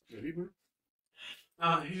 Did he bring it?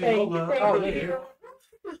 Thank you, Oh, thank yeah. you.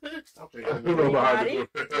 I'll take I it. don't know how to There do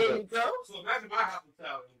you it. go. So imagine my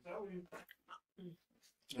hospitality. I'm telling you.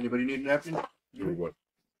 Anybody need a napkin? You know what?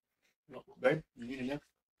 No. Babe, you need a napkin?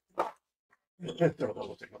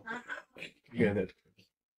 Yeah, that.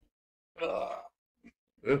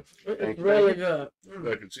 It's really good.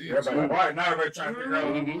 Mac and cheese. Everybody, all right, now everybody's trying to figure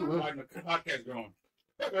out why the podcast going.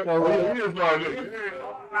 Here's my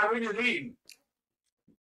nigga. Now we just eating.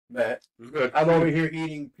 Matt, I'm over here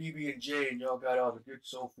eating PB&J, and y'all got all the good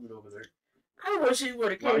soul food over there. I wish you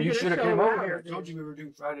would have come. Well, you to the should have show came over now. here. I told you we were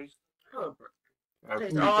doing Fridays. Oh, Our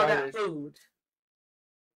taste food all Fridays. that food.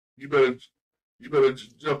 You better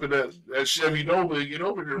jump in that Chevy Nova and get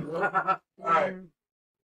over here, bro. All right.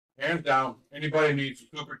 Hands down. Anybody needs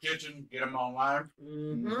Cooper Kitchen, get them online.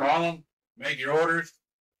 Mm-hmm. Call them. Make your orders.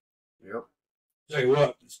 Yep. Tell you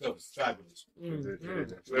what, this stuff is fabulous.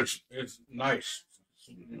 Mm-hmm. It's nice.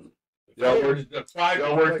 Y'all work, The five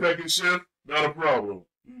y'all work second shift? Not a problem.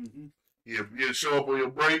 Mm-hmm. You show up on your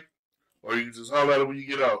break, or you can just holler at it when you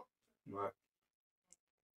get out. Right.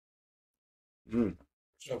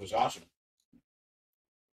 stuff is awesome.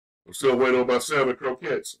 I'm still waiting on my salmon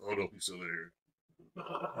croquettes. I don't know if he's still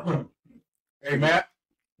there. Hey, Matt,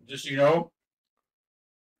 just so you know,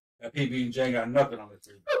 that PB&J ain't got nothing on it.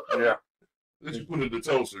 Yeah. Let's you put it in the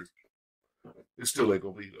toaster. It still ain't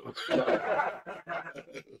gonna be though.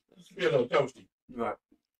 It's a little toasty. Right.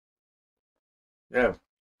 Yeah.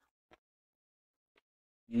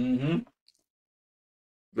 Mm-hmm.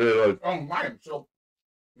 Man, like, Oh, man. So,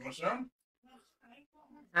 you want some?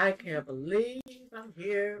 I can't believe I'm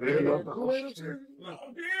here. Yeah, in I'm- Wilmington. Oh,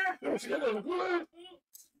 yeah. she got a Kool-Aid.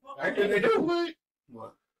 I think they do. Kool-Aid.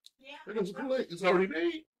 What? They got some Kool-Aid. It's already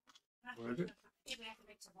made. What is it?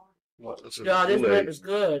 What? That's a Y'all, this Kool-Aid. rib is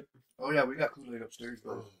good. Oh yeah, we got Kool-Aid upstairs,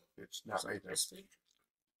 but it's not made there.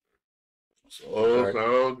 Oh,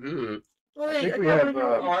 sound good. Wait, think we I have, don't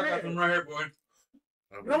Oh, I even got some right here, boy.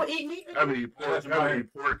 You don't eat meat? I mean pork. I mean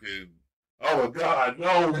pork and. Oh God,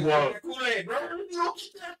 no one. Kool-Aid, bro.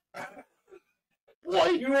 Boy,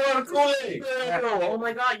 You want a Kool-Aid? Oh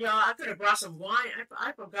my God, y'all! I could have brought some wine.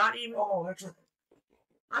 I forgot even. Oh, that's right.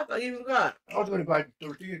 I even forgot. I was going to buy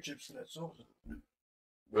tortilla chips for that salsa.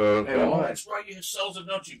 Uh, Hey, Oh, why? that's right. You salsa,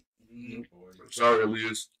 don't you? sorry,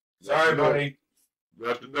 Elias. Sorry, buddy.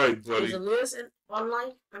 Not tonight, Is buddy. Elias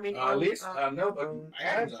online? I mean, Liz? No, but I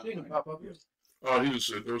haven't seen him pop up yet. Oh, he was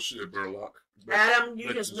saying, no shit, Burlock. Adam, you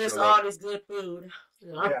Let just this missed shut all up. this good food.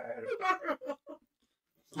 You know? Yeah, I had it.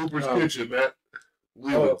 Cooper's Oh. Kitchen, Matt.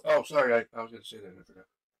 Leelan. Oh, sorry, I was going to say that and I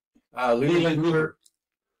forgot. Leelan Cooper,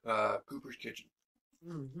 Cooper's Kitchen.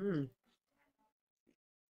 Mm-hmm.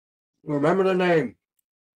 Remember the name.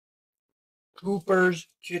 Cooper's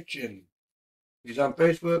Kitchen. He's on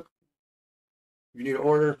Facebook. You need to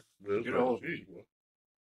order. That's Get a hold of cheese, boy.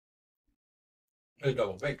 It's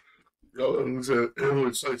double baked. Yo, it's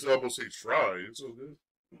almost like fried. It's so good.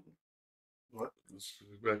 What? It's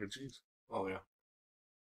mac and cheese. Oh, yeah.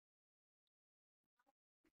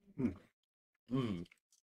 Mm.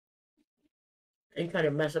 And kind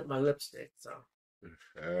of mess up my lipstick, so.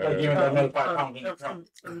 Gotta give me that another 5 pounds in the trunk.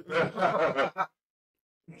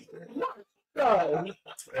 No,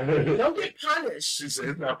 don't get punished. She said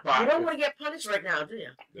it's not You fire. don't want to get punished right now, do you?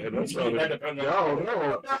 Yeah, that's not That it. depends on No,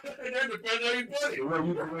 no. That depends on you put it.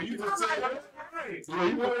 When you just said well,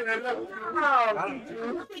 you know that.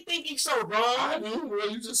 Oh, you be thinking so I wrong. knew. Well,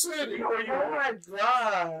 you just said it. Oh my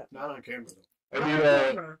God. Not on camera, though.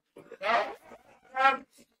 I mean,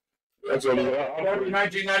 that's only way I operate.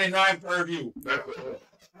 $19.99 per view.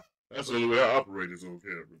 That's the only way I operate is on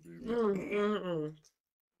camera, dude. Mm-mm-mm.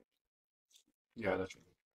 Yeah, that's right.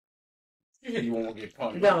 You said you won't get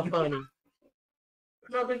punished. Y'all funny.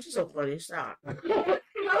 No, but you're so funny. Stop.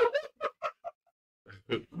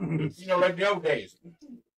 You know, like the old days.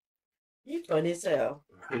 You funny as hell.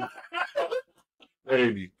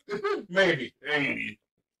 80. Maybe. 80.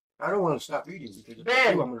 I don't want to stop eating because if I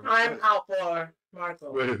Ben, do, I'm gonna I'm regret it. out for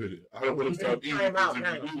Marco. Wait a minute. I don't want to stop eating Time out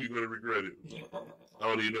because if now. you do, you're going to regret it. I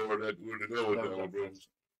don't even know where to go with that one, bro.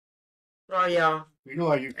 Oh, y'all. You know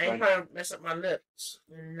how you I ain't find trying to mess up my lips.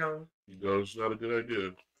 No. You know, it's not a good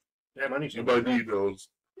idea. Damn, I need some. Somebody need those.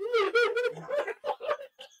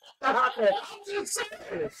 Stop it.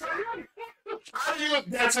 How do you?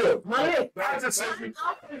 That's it. My lip. That's a You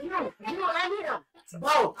and him.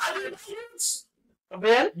 Both. I didn't kids.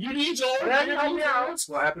 Ben? You need your own. Yeah, You yeah, need yeah. yours.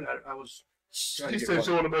 What happened? I was trying She to said get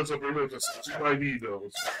she one. want to mess up her lips. I said she might need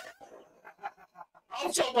those.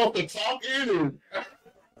 I'm talking about the talking and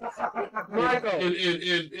Michael. and I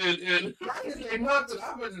didn't say nothing.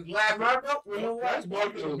 I was just laughing. Marco, you know that's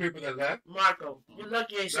what? Marco. People that laugh. Marco, you're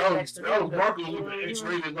lucky I That sit was, next to me. that was Marco with the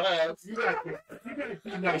X-rated laugh. You gotta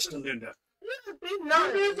be nice to Linda. Be That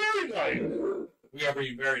nice. is very nice. We are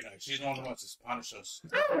being very nice. She's the one who wants to punish us.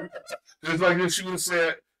 It's like if she would have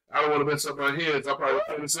said, I don't want to mess up my hands. I probably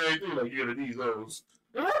say the same thing. Like, you're going to need those.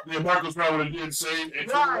 Then Marcos probably did the same.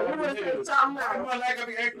 And Right, you would have something I'm else. not going to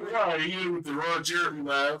be acting right. He hit with the Ron Jeremy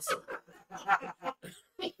laugh.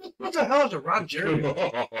 What the hell is a Ron Jeremy?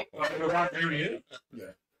 Ron Jeremy. Yeah,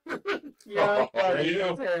 Yeah. funny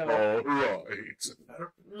as hell. All right.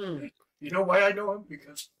 Mm. You know why I know him?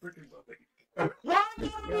 Because freaking Bubby.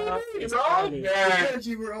 Yeah, It's all Yeah. because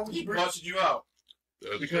you were always He busted you out.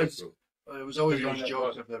 That's Because- true. it was always You those don't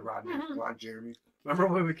jokes of the Ron Jeremy. Remember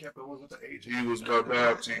when we kept going with the AIDS? He was my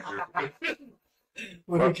math teacher.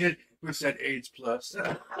 When we said AIDS plus.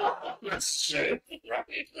 That's shit.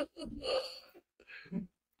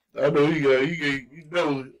 I know you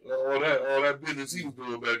know all that business he was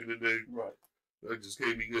doing back in the day. Right. That just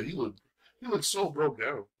gave me good. He looked so broke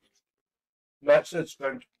down. Matt said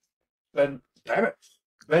damn it.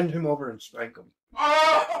 Bend him over and spank him.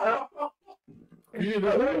 He didn't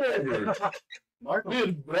know that. Marco,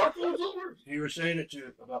 Marco's over. he was saying it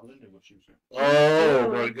about Linda what she was saying.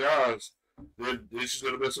 Oh my gosh. Then she's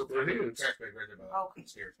gonna mess up her hands. Trash bag right there, bud. Okay,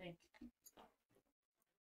 Scared. thank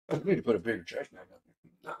I need to put a bigger trash bag up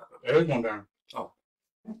there. There's one down.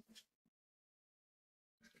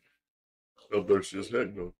 Don't burst his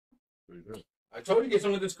head though. There you go. I told you to get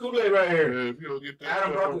some of this Kool-Aid right here. Yeah, if you don't get that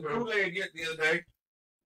Adam stuff brought the over- Kool-Aid the other day.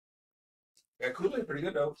 That Kool-Aid pretty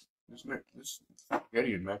good though. This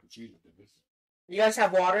spaghetti and mac and cheese. You guys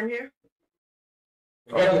have water in here?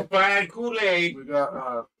 We got the fine Kool-Aid. We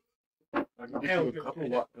got I can get you a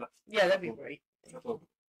couple of Yeah, that'd be great.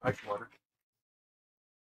 ice water.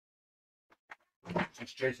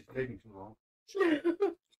 Since Jason's taking too long.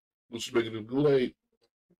 What's she making the Kool-Aid?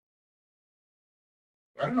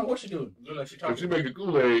 I don't know what she doing. Look like she If talking. she making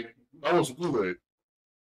Kool-Aid, I want some Kool-Aid.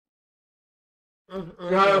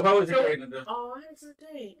 How was your day, Linda? Oh, how's the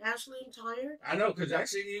day? Ashley, I'm tired. I know, because I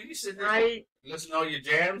see you sitting there I listening to all your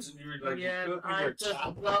jams, and you were like, yeah, you cooking, I you're just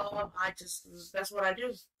chopping. love. That's what I do.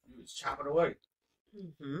 You was chopping away.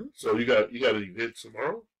 Mm-hmm. So you got an event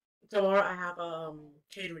tomorrow? Tomorrow I have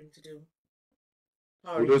catering to do.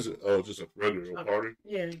 Party. What is it? Oh, just a regular Okay. party?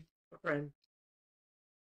 Yeah, a friend.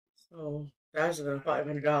 So that's another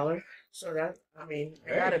 $500. So that I mean,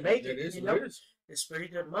 I gotta make it. It is You what know, it is. it's pretty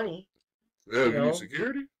good money. Yeah, you No. need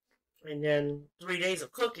security? And then 3 days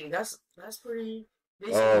of cooking. That's pretty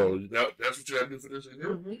decent. Oh, that's what you got to do for this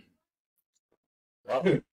event?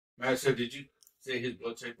 Mm-hmm. Man, so did you say his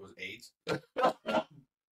blood type was AIDS?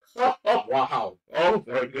 Wow. Oh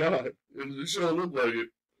my God. It sure looked like it.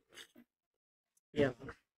 Yeah.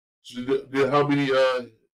 So how many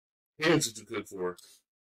hands did you cook for?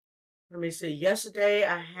 Let me see. Yesterday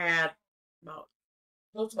I had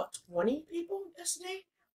close to about 20 people yesterday.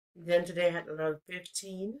 Then today I had another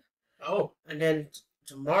 15. Oh. And then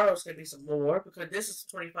tomorrow's gonna be some more because this is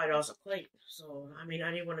 $25 a plate. So I mean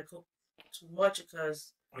I didn't want to cook too much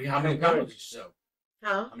because How many combos did you sell?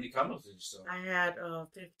 huh? How many combos did you sell? I had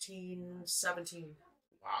 15, 17.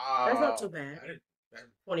 Wow. That's not too bad. I didn't-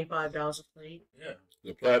 $25 a plate. Yeah,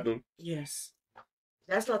 The platinum? Yes.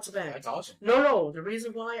 That's not too bad. that's awesome. No. The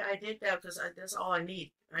reason why I did that because that's all I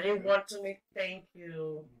need. I didn't want to make. Thank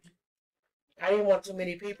you. I didn't want too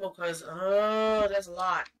many people because that's a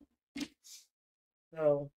lot.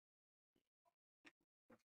 So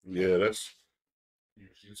Yeah, that's.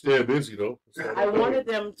 You stay busy though. I wanted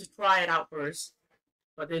them to try it out first,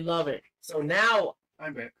 but they love it. So now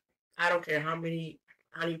I'm back. I don't care how many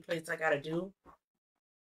plates I gotta do.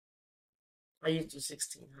 I used to do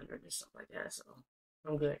 1,600 or something like that, so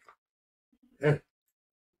I'm good.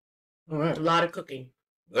 All right. A lot of cooking.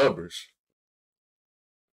 Numbers.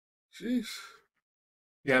 Jeez.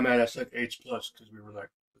 Yeah, man, I said AIDS plus because we were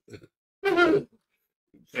like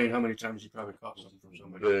saying how many times you probably caught something from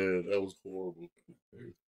somebody. Man, that was horrible.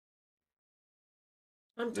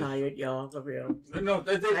 I'm tired, y'all, for real. No,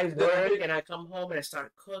 I work and I come home and I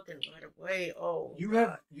start cooking right away. Oh,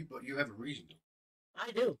 But you have a reason.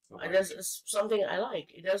 I do. It's something I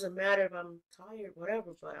like. It doesn't matter if I'm tired,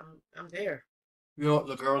 whatever, but I'm there. You know,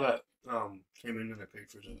 the girl that came in and I paid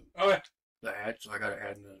for Oh, yeah. the ad, so I got to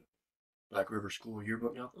add in the Black River School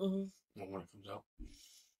yearbook now Mm-hmm. when it comes out.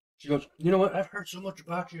 She goes, you know what? I've heard so much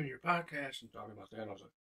about you in your podcast and talking about that. And I was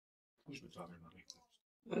like, who's been talking about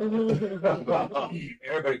me?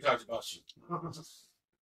 Everybody talks about you.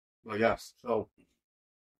 Well, yeah. So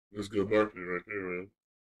That's good marketing right there, man.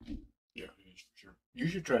 yeah, it is for sure. You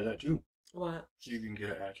should try that too. What? So you can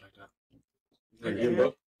get an ad like that. Like Okay.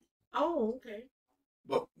 yearbook? Oh, okay.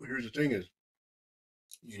 But here's the thing: is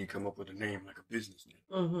you can come up with a name like a business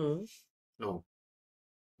name. Mm-hmm. So,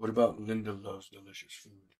 what about Linda Loves Delicious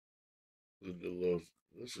Food? The love.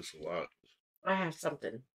 That's just a lot. I have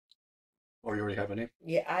something. Or you already have a name?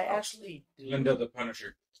 Yeah, I actually do. Linda the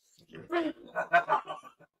Punisher.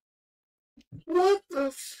 What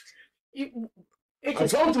the? You, I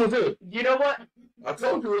told you it's it. you know what? I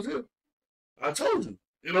told you it's it. I told you.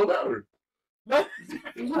 It don't matter. It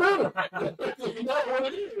doesn't matter. It's not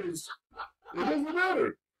what it is. It doesn't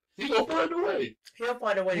matter. He gonna find a way. He'll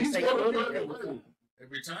find a way to He's say gonna it. find a way.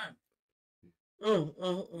 Every time.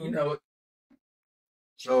 You know it.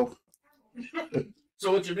 So,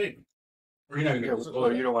 So what's your name? Or you're not yeah, gonna give us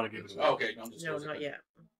well, you don't want to give us Oh, okay, no, I'm just No, not yet.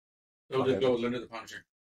 So we'll just go with Linda the Punisher.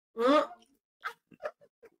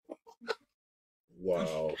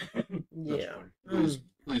 Wow. Yeah. Please,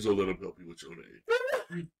 please don't let him help you with your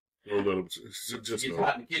name. Don't let him. Just Get know.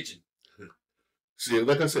 hot in the kitchen. See,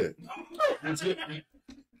 like I said,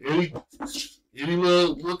 any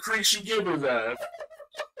little crease you give his ass,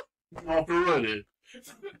 he's off and running.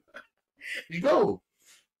 He go.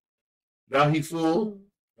 Now he full.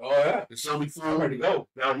 Oh yeah. And some he full. I'm ready to go.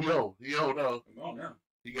 Now he on. He on now. Come on now.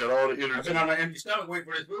 He got all the I've energy. been on an empty stomach waiting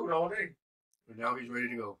for this food all day. But now he's ready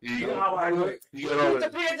to go. He You know got, how I do it. he got all It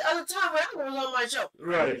that. depends. Other time when I was on my show.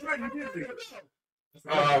 Right.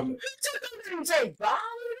 You didn't say bye.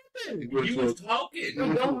 He went You to was talking. It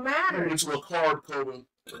don't he matter. went to a card coder.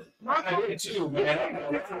 I did too, man.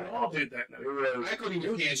 We all did that now. I couldn't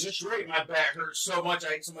even stand straight. My back hurt so much.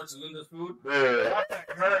 I ate so much of Linda's food. Man. My back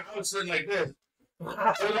hurt. I was sitting like this.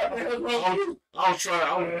 I'll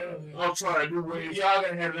try a new way. Y'all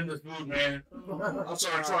gotta have Linda's food, man. I'm trying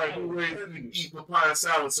to try a new way to eat papaya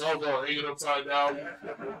salad, so I'm gonna hang it upside down.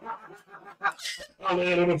 I'm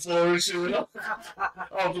laying on the floor and shit.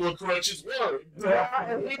 I'm doing crunches. What?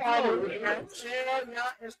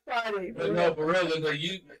 It's funny. But no, for real, Linda,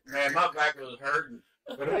 man, my back was hurting.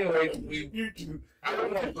 But anyway, I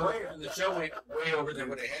don't know, the show went way over than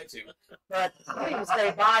what they had to. But I didn't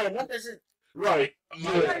say bye, and nothing. Right.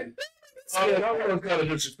 Yeah. Oh, yeah, that was kind of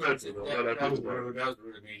disrespectful. Though. Yeah, that was rude. That was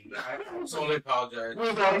rude of me. I solely apologize.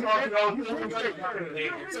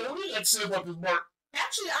 Let's see about this mark.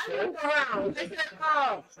 Actually, I looked around. They said,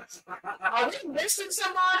 "Oh, are we missing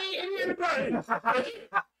somebody in here?"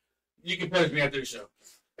 You can punish me after the show.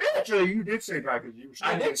 Actually, you did say bye because you were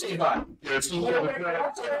I did say bye. Yeah, it's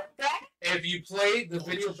If you play the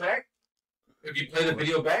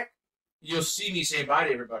video back, you'll see me say bye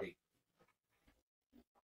to everybody.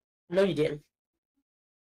 No, you didn't.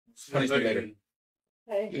 Punish me later.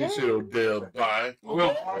 You said, oh, damn, bye.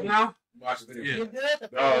 Well, now? Watch the video. You're good. The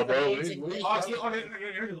No, bro, amazing. we-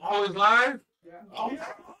 Always live? Oh.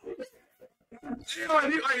 You got a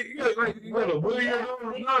billion dollars,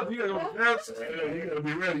 you got Yeah, you gotta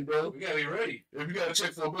be ready, bro. We gotta be ready. If you gotta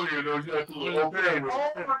check for $1 million, you gotta do it all day.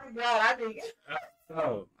 Oh my God! I think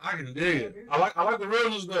Oh, I can dig it. I like the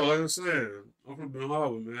realness though, like I said. I'm from Ben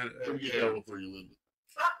Harbor, man. Let me get that one for you, Linda.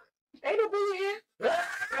 ain't no bully here.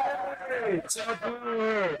 Hey, talk to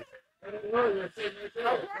her.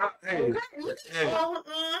 Hey,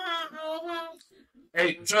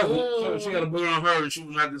 hey, trust me, she got a bullet on her and she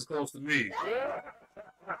was not this close to me.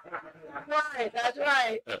 Right, that's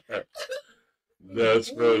right. That's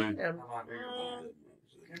funny.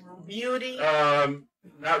 Beauty.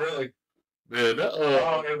 Not really. Man, that,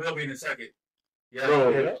 Oh, it will be in a second. Yeah.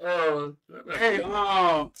 bro, Hey,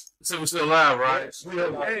 so we're still live, right?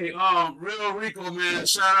 Hey, Real Rico, man,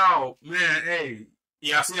 shout out, man. Hey,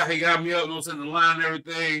 yeah, I see how he got me up, don't send the line and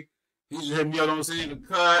everything. He just hit me up, don't send the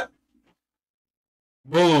cut.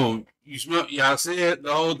 Boom, you smell? Yeah, I see it.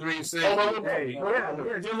 The whole 3 6. Hey, yeah,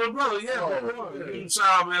 your little brother, yeah.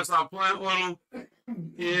 Shout out, man. Stop playing with him.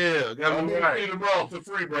 Yeah, got me right. Get them all for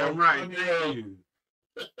free, bro. Damn right. Thank you.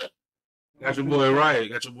 Got your boy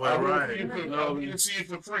right. Got your boy right. You can see it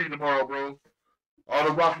for free tomorrow, bro. All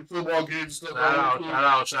the Rocky football games, stuff. Shout out, shout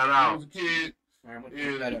out, shout out. As a kid,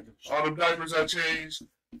 all the diapers I changed,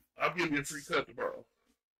 I'll give you a free cut tomorrow.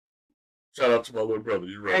 Shout out to my little brother.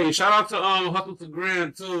 You're right. Hey, shout out to Hustle to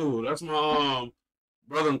Grand too. That's my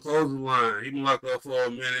brother in closing line. He been locked up for a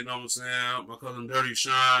minute, you know what I'm saying? My cousin Dirty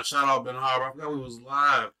Sean. Shout out Ben Harbor. I forgot we was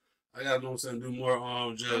live. I gotta, you know what I'm saying, do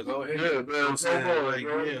more just Go ahead, you know man. what I'm saying? Like,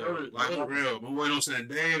 bro. yeah, like for real. My boy, you know what I'm saying,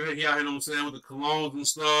 David, he out here, you know what I'm saying, with the colognes and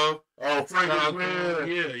stuff. Oh, Frank, Shout out to man.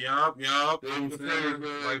 him. Yeah, yup. You know what I'm David, saying?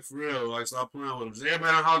 man. Like for real. Like stop playing with him. Just everybody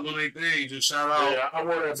in the house doing their thing. Just shout out. Yeah, I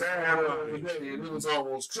wore that bad and it was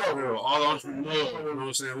almost For trouble. real. All the entrepreneurs, you know what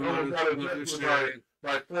I'm saying? We I want got to it do back this with shit.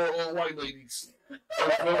 like 4 old white ladies.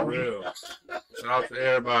 For real. Shout out to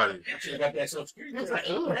everybody. Should have got that Social Security. It's like,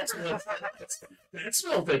 oh, that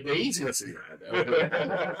smells like beige. I said,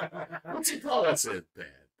 what's he call that? I said, bad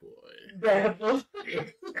boy. Bad boy.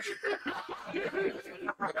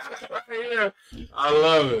 Yeah. I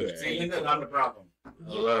love it. See, Linda, not the problem.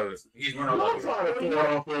 I love it. He's running Don't like try to throw it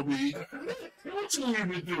off on me. Don't you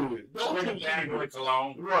even do it. Don't you bag even like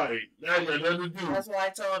cologne. Right. That ain't got nothing to do. That's why I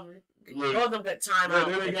told him. Look, Told them that time out.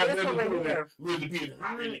 that ain't got This nothing one to do right with here. really being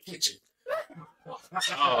hot in the kitchen.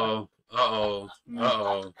 Uh-oh. Uh-oh.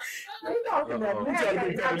 Uh-oh. You talking about Uh-oh. that?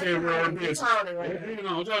 You gotta get around this. Pounding right You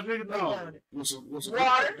know, what y'all drinking now. now? Pounding. What's a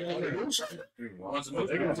Water. What's the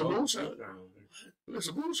They got some moonshine. There's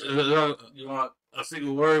some moonshine. You want a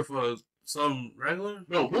single word for some regular?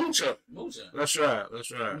 No, moonshine. Moonshine. Let's try it. Let's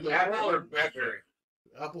try it. Apple or blackberry?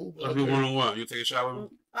 Apple. Let's do one on one. You take a shot with me?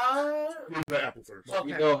 Give the apple first. Okay.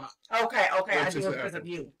 You go. Okay. I That's do just it because an of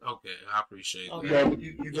you. Okay, I appreciate Okay. that.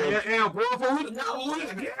 You Yeah, bro,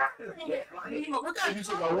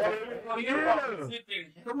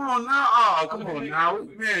 come on now. Oh, come on now.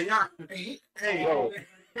 Man, y'all. Hey, yo.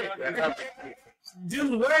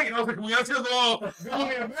 Just wait. I was like, when y'all tell them all, go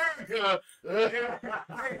in America, when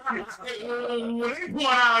they point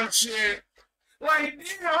out and shit, like,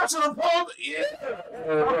 damn, I should have pulled. Yeah. Stop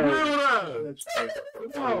playing with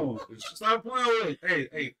us. Come on. Stop playing with us.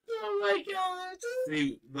 Hey. Oh my God.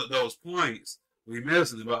 See, those points, we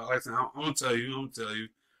missing it. But like I said, I'm going to tell you.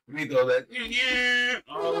 We need those that,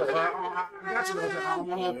 oh, I got you.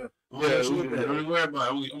 Don't even worry about it.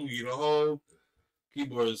 I'm going to get you the whole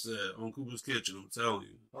keyboard set on Cooper's Kitchen. I'm telling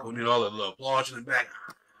you. We need all that little applause in the back.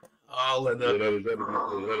 All that.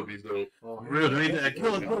 that'll be dope. Real, they need that.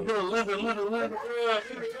 Kill it, London.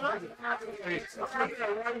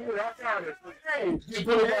 Hey, you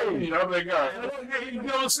put it on me. I'm that guy. You know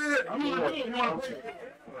what I'm saying? You want to play?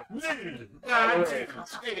 Man, God,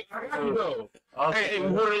 hey, I got you though. Hey, we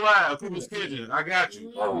heard it live. Cooper's Kitchen. I got you.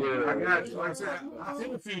 I got you. Like I said, I see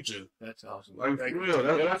the future. That's awesome. Like, for real.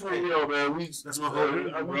 Yeah, that's what man. That's my whole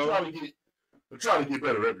we try to get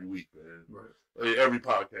better every week, man. Right. Like, every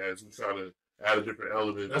podcast, we try to add a different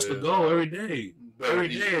element. That's the man. goal every day. Every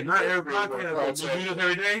day. Not every podcast. Content. We do this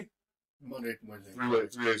every day. Monday to Wednesday.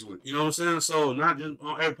 3 days a week. You know what I'm saying? So not just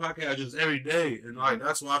on every podcast, just every day. And like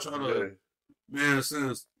that's why I try to, man,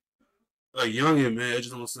 since a youngin, man, it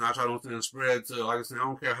just don't I try to spread to, like I said, I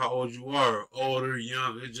don't care how old you are, older,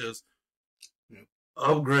 young, it just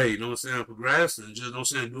upgrade, you know what I'm saying, progressing, just, you know what I'm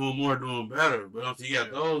saying, doing more, doing better. But you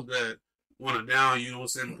got those that want to down you, you know what I'm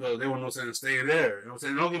saying, because they want, you know what I'm saying, stay there. You know what I'm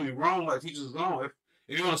saying? Don't get me wrong, like teachers don't.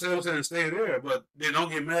 If you want to say, you know what I'm saying, stay there, but then don't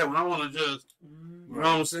get mad when I want to just, you know what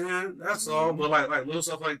I'm saying? That's all. But like little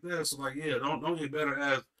stuff like this, so like, yeah, don't get better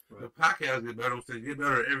as the podcast get better. I'm saying get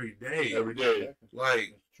better every day. Every day.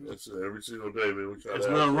 Like, That's every single day, man. We try there's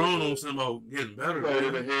to nothing wrong with saying about getting better. play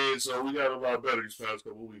in Man. the head, so we got a lot better these past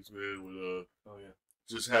couple of weeks, man. With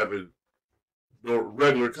just having no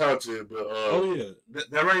regular content, but Oh yeah,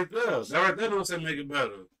 that right there, you know what I'm saying, make it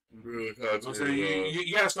better. regular You know what I'm content. saying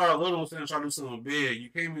you gotta start little, you know what I'm saying, try to do something big. You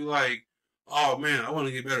can't be like, oh man, I want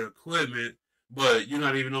to get better equipment, but you're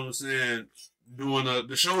not even, you know what I'm saying, doing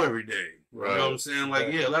the show every day. Right. You know what I'm saying?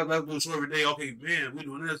 Like, yeah, let's do the show every day. Okay, man, we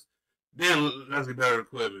doing this. Then let's get better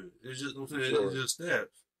equipment. It's just, you know what I'm saying, it's just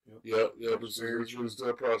steps. Yep, it's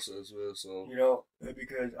that process, man. So You know,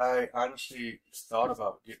 because I honestly thought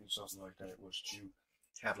about getting something like that was to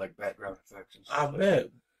have like background effects and I stuff. bet.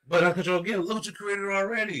 But I control again, look what you created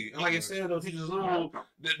already. And like I said, those teachers they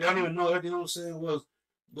don't even know everything, you know what I'm saying, was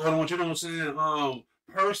going on, you know what I'm saying,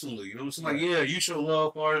 personally. You know what I'm saying? Like, yeah, you show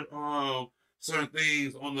love for certain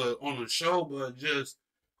things on the show, but just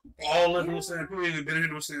all of, you know what I'm saying, people even been here, you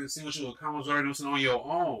know what I'm saying, see what you accomplish already, you know what I'm saying, on your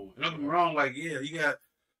own. And don't get me wrong, like, yeah, you got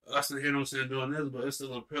us in here, you know what I'm saying, doing this, but it's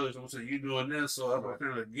still a privilege, you know what I'm saying, you doing this, so I'm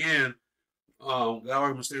saying, again, God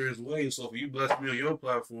works mysterious ways, so if you bless me on your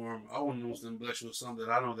platform, I want to, you know what I'm saying, bless you with something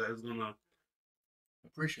that I know that is going to,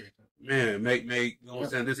 Appreciate that. man, make, you know what I'm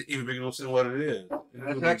saying, this even bigger, you know what I'm saying, what it is. And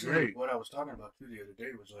that's actually what I was talking about too the other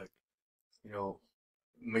day was like, you know,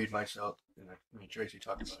 made myself, and me and Tracy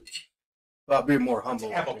talked about being more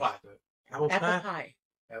humble. Apple pie. Apple Apple pie. pie.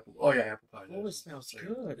 Oh yeah, apple pie. Oh, it smells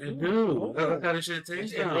good. It do. That's how this shit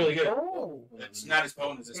tastes. It's really good. Oh. It's not as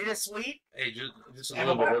potent as Is this. it sweet? Hey, just a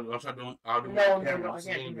Apple little bit. I'll do No, my no, camera, no, I just a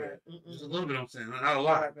can't little do bit. that. Just a little bit, I'm saying. Not a All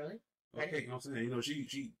lot. right, really? Okay, you know what I'm saying? You know,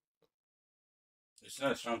 she. It's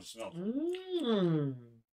not as strong as it smells. Mmm.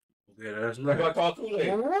 Okay, that's Like not. I call Kool-Aid.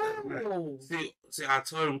 Oh. See, I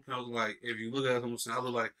told him, I was like, if you look at it, I'm saying, I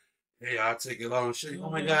look like, hey, I'll take it all and shit. Oh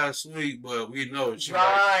my God, sweet, but we know it. She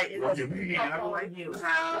Right. like, It what was you mean? fuck I'm on like, you.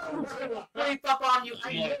 Creep up on you. I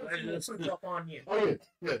hate when you creep up on you. oh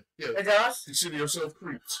yeah. It does? Consider yourself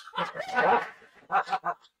creeps.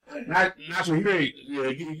 Natural creek. Yeah,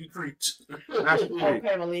 you creeped. Natural creek.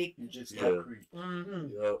 Okay, Malik. You just Yeah. got creeped. Mm-hmm.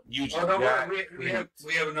 Yeah. You just Oh, no, got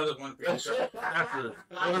we have another one for you. sir.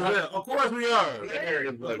 Of course we are. Blackberry.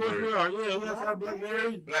 Of course we are. Yeah, we have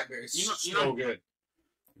blackberry. Blackberries. You So know- good.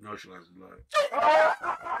 No, she likes blood.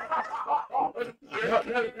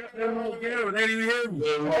 They didn't even hear me.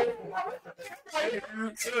 It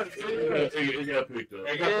got picked up.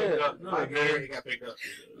 It got picked up. No, Blackberry, it got picked up.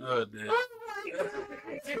 Oh, damn.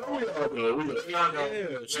 No, no.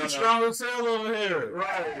 Yeah, she's strong as hell over here.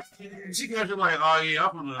 Right. She got you like, oh yeah,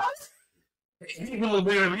 I'm gonna. He can look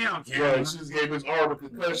bigger than me on Yeah, camera. she just gave his arm a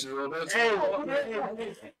concussion. Well, that's Hey,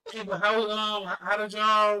 but how did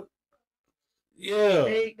y'all? Yeah,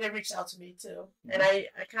 They reached out to me too, and I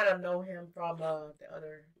kind of know him from the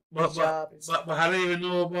other but job. And stuff. how do you even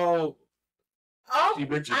know about? Oh, She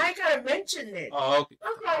mentioned I gotta mention it. Oh, okay.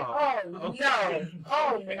 I'm like, oh okay. no,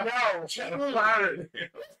 oh no. Fired.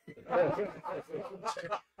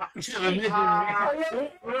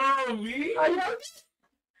 Oh, me?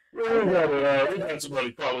 we had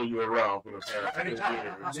somebody follow you around for the past 10 years.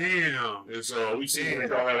 Damn. And so we see that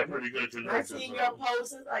y'all had a pretty good I connection. seen your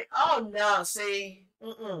posts, it's like, oh no, see, I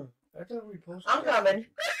thought we posted. I'm coming.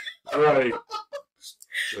 Right.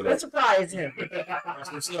 Shut Let's up. surprise him.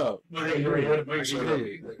 That's what's up. Shut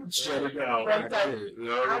it down. I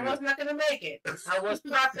was not gonna make it. I was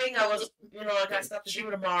prepping. I got stuff to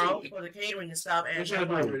do tomorrow for the catering and stuff. And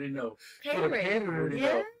already know. catering,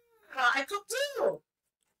 yeah. I cook too.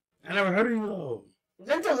 I never heard of you though.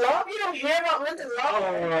 Linda Love, you don't hear about Linda Love?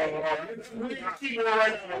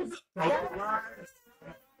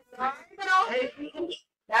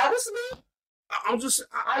 That was me. I'm just.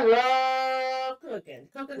 I love cooking.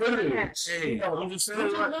 Cooking is my passion. Hey, You know I'm that. just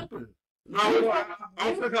saying. Like, no,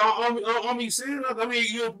 I'm thinking on me saying that. I mean,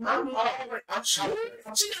 you. I'm sure.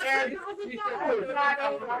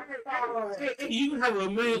 You have a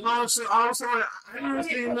million dollars. I never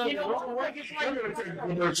seen nothing. You know what?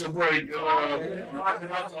 Commercial break.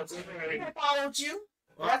 I followed you.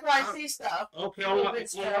 That's why I see stuff. Okay, A little bit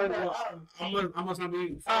stuff, I must not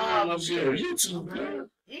be. Share YouTube, man.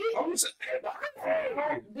 do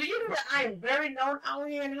you know that I am very known out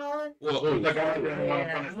here in Holland? Well, like I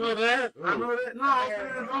know that. I know that.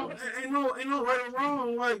 No, ain't no right or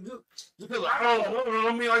wrong. Like just because I don't know. I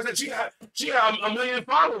mean, like I said, she got a million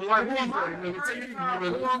followers. Like who am I? Who am I?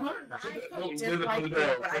 I cook just like you,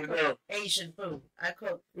 but I cook Asian food. I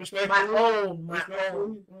cook Respect my for own.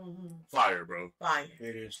 Respectfully? Fire, bro. Fire.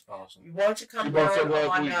 It is awesome. You want to come You brought down some love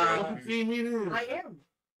on? food, bro. Feed me then. I am.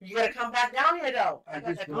 You gotta come back down here though. I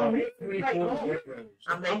got that Korean plate.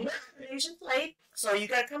 I'm making an Asian plate, so you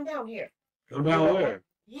gotta come down here. Come down where?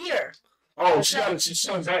 Here. Oh, she got it. She's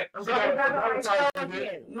back. I'm coming back on the hotel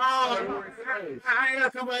again. No, I ain't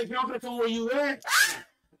gotta come back. I'm gonna come where you at.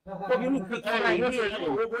 Where you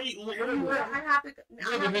at? I have to.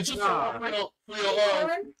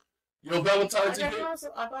 Your Valentine's I event.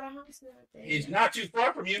 bought a house now. He's not too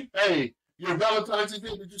far from you. Hey, your Valentine's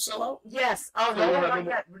event, did you sell out? Yes. Oh no, like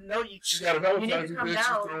that. No, you. She got a You need Valentine's to come event. She's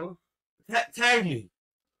down. throwing. Tag me.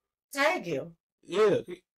 Tag you. Yeah.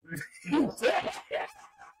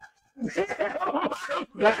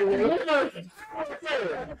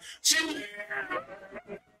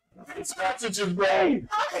 Sausages, bro.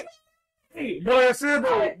 Hey, but I said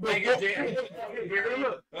though, Make it jam.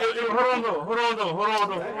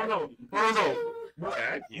 hold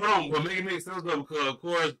on, but make it make sense though, because of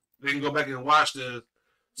course they can go back and watch this.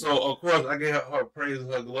 So of course I gave her praise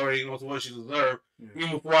and her glory, you know, to what she deserved. Yeah.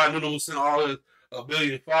 Even before I knew them was sending all this a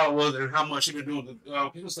billion followers and how much she been doing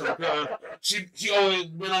with people stuff. Because she always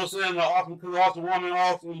been on saying the awesome woman,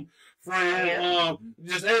 awesome friend,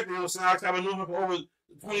 just everything. You know what I'm saying? I've been knowing her for over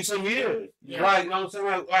 20-some years. Yeah. Like, you know what I'm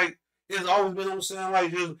saying? Like it's always been, you know what I'm saying,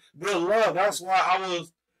 like just good love. That's why I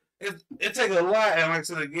was. It takes a lot, and like I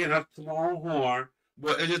said again, that's to my own horn.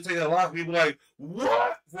 But it just takes a lot of people like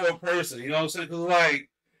what for a person. You know what I'm saying? Because like.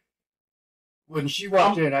 When she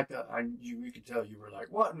walked in, I thought we could tell you were like,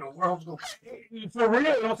 "What in the world's going on?" For real,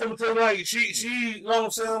 you know what I'm saying? Like she, you know what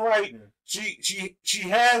I'm saying? Like she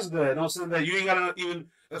has that. You know what I'm saying? That you ain't gotta even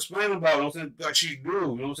explain about. You know what I'm saying? Like she do. You know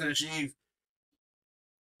what I'm saying? She's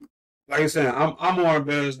like I said, I'm more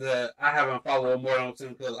embarrassed that I haven't followed her more. You know what I'm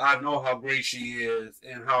saying? Because I know how great she is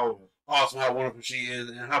and how awesome, how wonderful she is,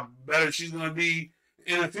 and how better she's gonna be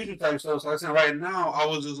in the future type stuff. So like I said, right now, I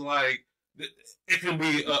was just like, it can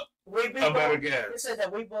be We a better both, guess. they said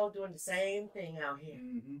that we both doing the same thing out here.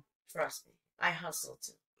 Mm-hmm. Trust me. I hustle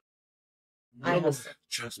too. I hustle.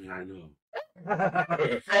 Trust me, I know.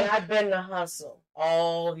 And I've been the hustle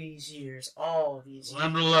all these years. All these years.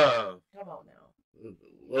 Linda Love. Come on now.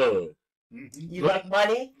 Love. Mm-hmm. You like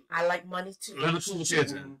money? I like money too. Let the cool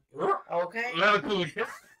shit in. Okay. Let the cool shit.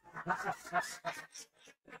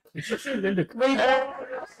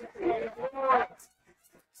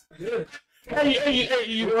 Hey,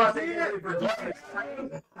 you know what I'm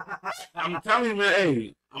saying? I'm telling you, man,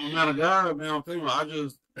 hey, I'm a man of God, man. I'm telling you, I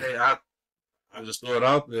just throw it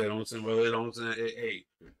out there. You know what I'm saying, brother? You know what I'm saying? Hey,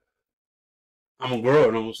 I'm a grower,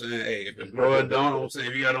 you know what I'm saying? Hey, if it's grower, don't, you know what I'm saying?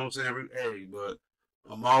 If you got, you know what I'm saying? Hey, but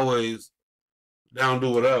I'm always down to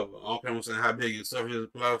do whatever. I don't care what I'm saying, how big your stuff is,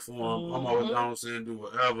 platform. I'm always down, you know what I'm saying, do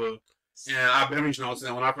whatever. And I've been reaching, you know what I'm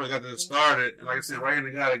saying, when I first got this started, and like I said, right in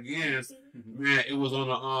the God again, man, it was on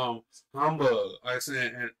the humbug. Like I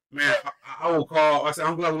said, and man, I will call, I said,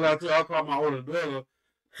 I'm glad we got to, I'll call my older daughter,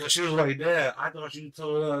 because she was like, Dad, I thought you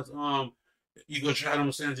told us, you go try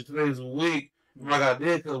them saying 2 days a week. Like I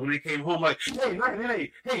did, because when they came home, like, hey,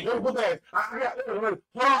 don't put that. I got, like,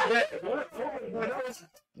 hold on, Dad.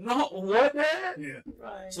 No, what, Dad? Yeah.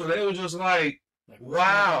 Right. So they were just like,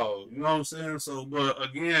 wow, you know what I'm saying? So, but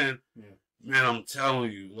again, man, I'm telling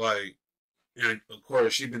you, like, and of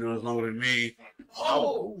course, she's been doing this longer than me.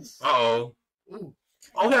 Oh, oh,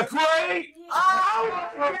 that Kool-Aid? Oh,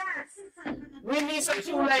 yes. We need some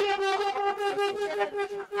Kool-Aid.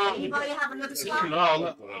 Anybody have another spot?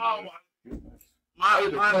 No, my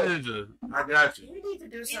ninja, I got you. We need to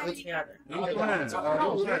do something together. No plan. Is there one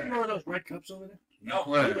of those red cups over there? No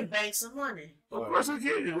We plan. can bank some money. Of course we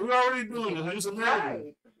can. We're already doing it. It's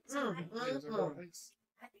amazing.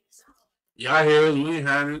 Y'all hear us? We ain't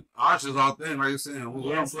had it. Ours is our thing, like I said.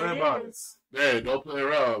 We don't play about it. Hey, don't play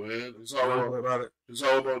around, man. It's all Don't about, play about it. it's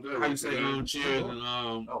all about that. How you say cheers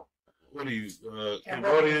and what are you, Cambodian.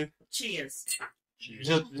 Cambodian? Cheers.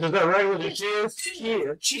 Just that regular cheers?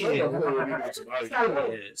 Cheers.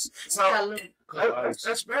 So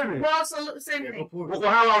that's Spanish. Well, so same thing. Well,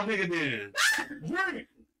 how long nigga then?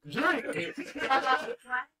 Drink.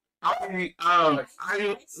 I mean, I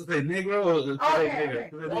use say Negro or say nigga?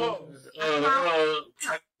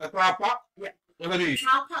 A clap pop? Yeah. What it is?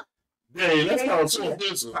 How come? Hey, that's not so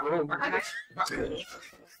offensive, bro.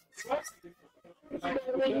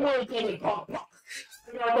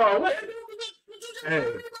 Hey.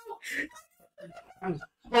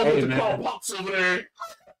 Hey, man. Pops over there.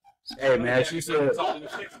 Hey man, she said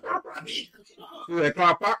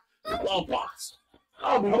clap pop. All pops.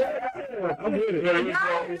 I'm with it. Y'all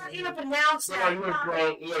not even pronounce Somebody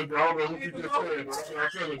that. look, bro, I don't know what you just said, but I'm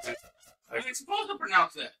not feeling it. I ain't supposed to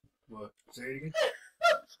pronounce that. What? Say it again.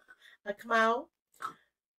 A Kamau.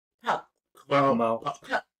 Pup. Come out.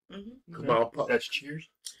 Mm-hmm. Come out, pop. That's cheers?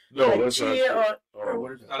 No, Like that's not. cheer or Or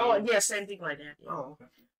what is that? oh yeah, same thing like that. Yeah. Oh, okay.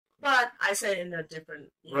 But I said in a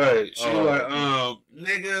different. Right. She Oh. like,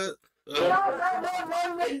 nigga.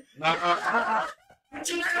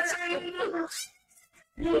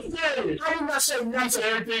 You said it. I did not say You nothing. said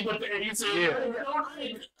everything but the you said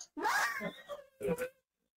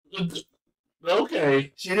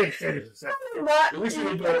Okay. She didn't say it. It's a What? At least you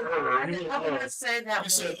didn't go her. I did not say that You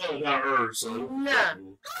said, one. oh, not her, so. Nah.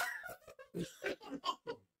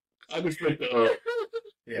 I just think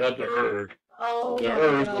Yeah, not the her. Oh The my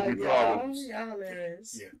R's gonna be God, problems. y'all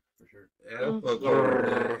hilarious. yeah, for sure. Yeah, fuck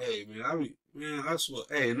over. Hey man, I swear.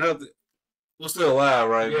 Hey, nothing. We're still alive,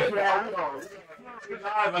 right? Yeah. No,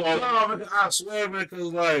 I swear, man,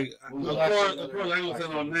 because, like, of course, I ain't gonna say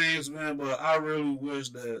no names, man, but I really wish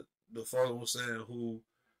that the folks was saying who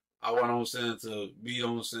I want on saying to be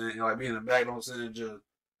on saying, like, be in the back on saying, just,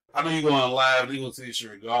 I know you're going live, and you're going to see this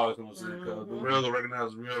shit regardless, you know what I'm saying, because the real will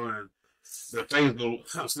recognize the real, and the face go,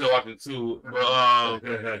 I'm still watching too, but,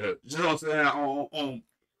 just what I'm saying, on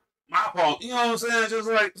my part, you know what I'm saying, just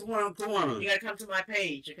like, come on. You gotta come to my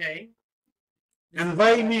page, okay?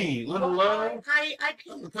 Invite me, let alone I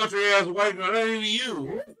can. the country ass white girl. That ain't even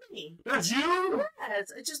you. Me. That's you.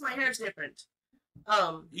 Yes, it's just my hair's different.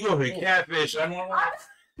 You over here catfish. I know.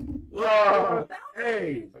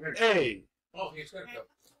 Hey. Oh, he's got to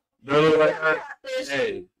No, look like that.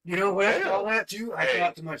 Hey. You know what? Hey. All that too. I Hey.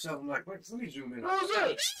 thought to myself, I'm like, wait, let me zoom in. Who's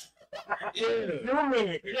that? Yeah. Zoom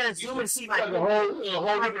in. You gotta zoom and see my. Like a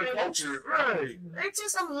whole different culture. Right. It's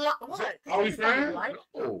just a lot. What? Are we friends?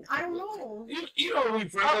 Oh. I don't know. You know we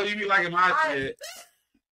friends. You be liking my shit.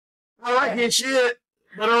 I like his shit,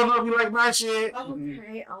 but I don't know if you like my shit.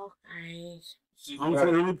 Okay. I'm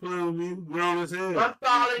saying, let me play with me. Grown as hell. I'm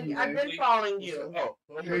following you. I've been following you. Oh,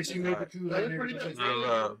 Tracy, make it too That's late. pretty good. I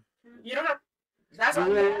love. You don't have. That's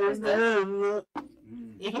what happens.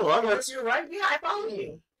 Yes, you're right. Yeah, I follow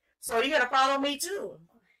you. So you gotta follow me too,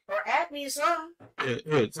 or add me some.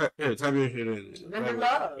 Here, type your shit in. Remember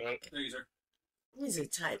love. Thank you, sir. Easy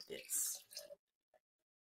type this.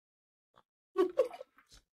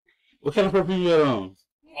 What kind of perfume you got on?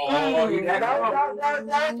 Oh, you got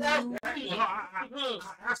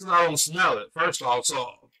That's I don't smell it. First off, so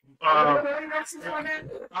actually,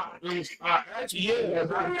 yeah.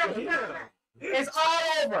 It's all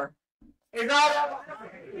over. It's all over.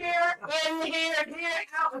 Here,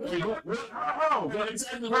 out.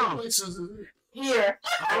 Here.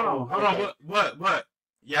 Hold on, what?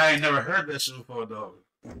 Yeah, I ain't never heard that shit before, though.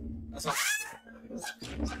 That's what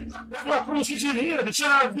I'm teaching here. The shit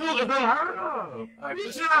I do is unheard of.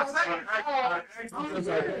 The shit I say.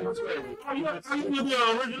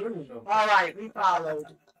 All right, we followed.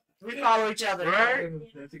 We follow each other. Right?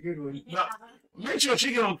 That's a good one. No, make sure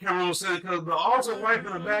she get on camera on saying, because the also wife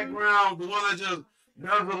in the background, the one that just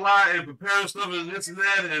does a lot and prepares stuff and this and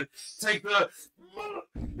that and take the.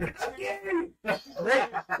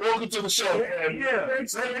 Welcome to the show. Yeah.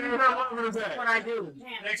 That's what I do.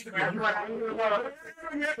 next to me. That's what I do.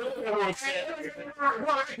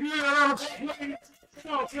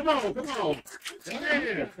 Come on.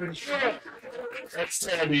 Yeah. That's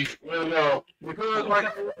Tammy. Well, because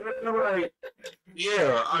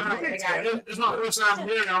it's not the first time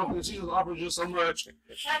here now because she was offered just so much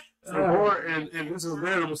support, and this is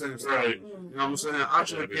very almost right. You know what I'm saying? I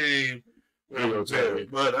should have came,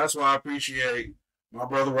 but that's why I appreciate my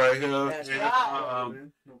brother right here That's and right.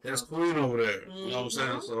 his queen over there. You know what I'm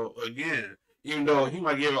saying? So again, even though he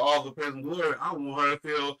might give her all the praise and glory, I want her to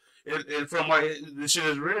feel it from like this shit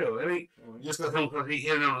is real. It ain't just because he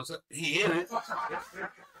hit it on he hit it.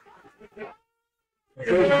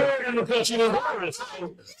 And because she was hers.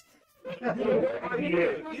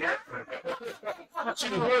 She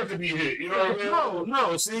deserved to be hit. You know what I mean?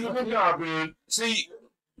 No. See, good job, man. See,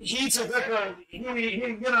 he took that. He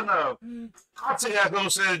didn't get enough. I'll tell you how I'm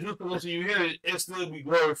saying. Just because you hit it, it still be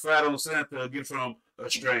glorified on Santa to get from a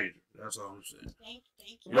stranger. That's all I'm saying. Thank you.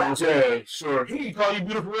 You know what I'm saying? Sure. He can call you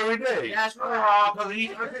beautiful every day. That's right. Because I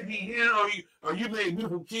think he hit or you made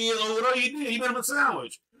beautiful kids or whatever you did. He made him a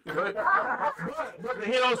sandwich. But the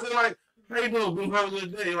hit on say like, hey, no, we have a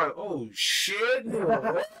good day. You're like, oh, shit.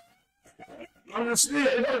 I'm just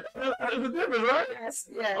saying. It's a difference, right? Yes.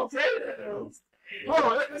 Okay. Hold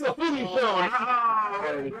on, it's a foodie show.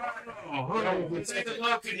 Hold on. Take a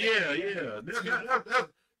look at, yeah. That's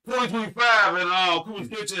 2025 and Cool's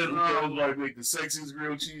Kitchen. Like make the sexiest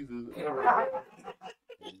grilled cheeses ever.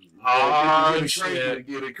 Oh, shit.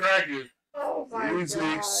 Get it cracking. Oh my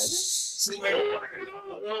God. See, man,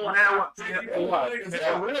 what? Is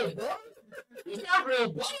that real, bro? Is that real,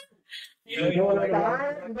 bro? You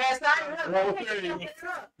best not.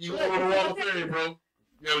 You go to the Wall of Fame, bro.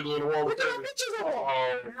 You gotta go to the Wall of Look at the Fame. pictures of it.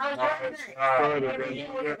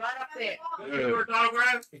 Right up there. First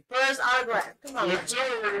autograph? First autograph. Come on. Yes, sir.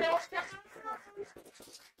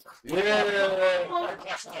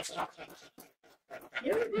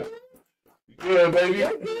 Yeah, baby.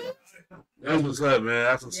 That's what's up, man.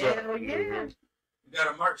 That's what's up. Yeah. You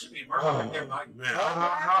got a mark. Should be a mark right there, Mike. Man,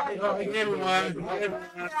 everyone.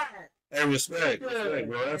 Hey, respect,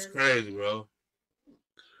 bro. That's crazy, bro.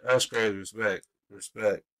 That's crazy.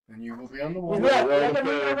 Respect. And you will be on the wall. Look, right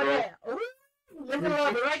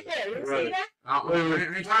there. You see that? I'm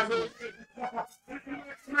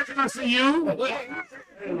not gonna see you.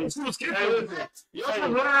 She was kidding. She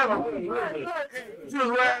was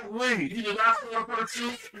last week. You did not see our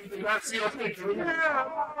picture. You did not see our picture. You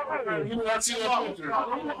did not see our picture.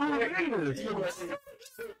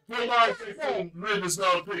 It's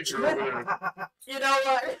not a picture over there. You know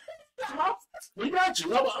what? We got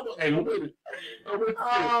you. Hey, I'm with it. I'm with it.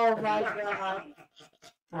 Oh my God.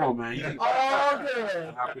 Oh man, All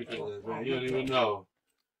good. I appreciate that, man. You don't even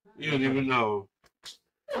know.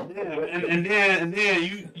 Yeah, and then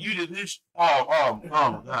you did this. Oh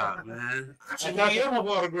my God, man! I should give you my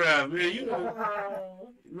autograph, man. You know, I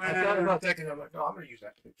thought man. about that and I'm like, no, I'm gonna use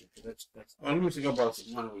that picture. That's Let me think about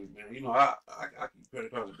some money, man. You know, I keep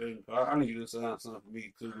credit cards and business cards. I need you to sign something for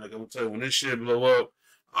me too. Like I'm gonna tell you, when this shit blow up,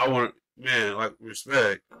 I want, man, like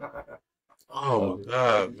respect. Oh my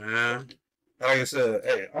God, man. Like I said,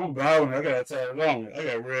 hey, I'm bowing. I got to tag it on. I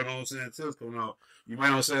got real no saying tips coming out. You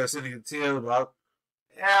might not say I'm sending you tears, but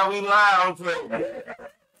yeah, we live.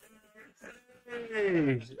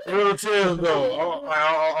 Hey, real tears though.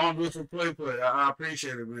 I'm doing some play. I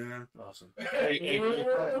appreciate it, man. awesome. Hey,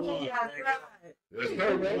 That's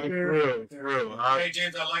for real. Hey,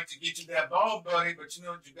 James, I'd like to get you that ball, buddy, but you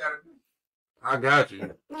know what you got to do? I got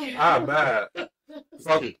you. I buy it.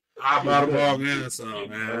 Fuck it. I buy the ball again or something,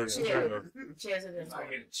 man. Cheers to this. I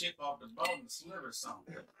get a chip off the ball and the sliver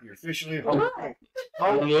something. You're officially home. Oh,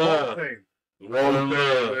 Hall yeah. of Fame. Rolling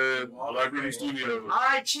Love, man. Black Beauty Studios. All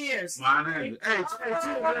right, cheers. My name. Hey, cheers,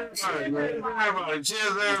 everybody. Everybody,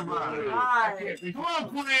 cheers, everybody. All right. Come on,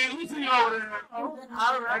 Queen. We see you over there. All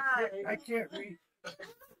right. I can't read.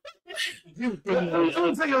 Let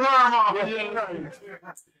me take his arm off.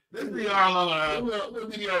 This is the arm on. Look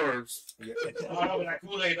at the arms. I know that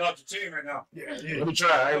Kool-Aid off the chain right now. Yeah, Let me try.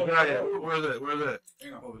 I ain't tried yet. Where's that? Where's that?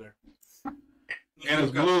 Hang on. over there. And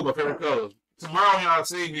it's blue, my favorite color. Tomorrow, y'all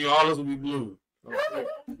see me. All this will be blue.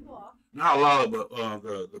 Not a lot, but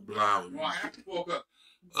the brown. Well, I have to woke up.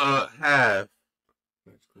 Half.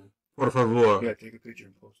 That's cool. Por favor. Yeah, take a picture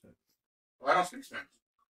and post that. Well, I don't speak Spanish.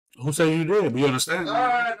 Who said you did? But you understand?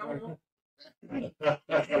 No.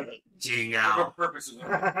 Jingle. For purposes of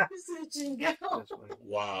That's funny.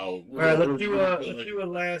 Wow. All right, let's do a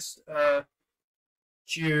last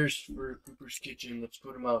cheers for Cooper's Kitchen. Let's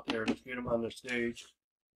put them out there. Let's get them on the stage.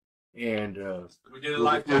 And we did a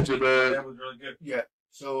live Kitchen, man. That was really good. yeah,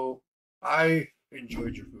 so I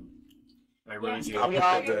enjoyed your food. I really did. we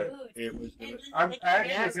all did. It was good. I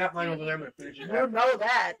actually got mine over there. I'm gonna finish it. You know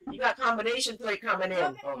that. You got combination plate coming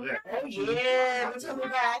in. Oh yeah. Oh, yeah. We're coming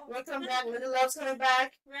back. We're coming back. Linda Love's coming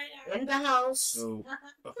back. In the house. So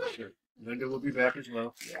for sure. Linda will be back as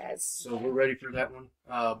well. Yes. So we're ready for that one.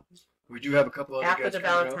 We do have a couple other After guys the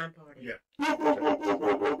coming out. Valentine party. Yeah.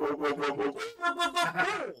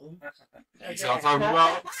 That's what I'm talking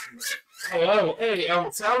about. Hey,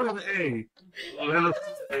 I'm telling you, hey. Little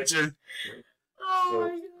picture.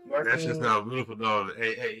 Oh, my God. That's just how beautiful, dog.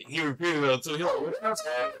 Hey, he repeated it too. He like, what? That's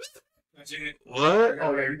it. What?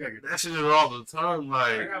 Oh yeah, you got your. That shit is all the time.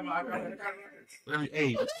 I Like, got my let me,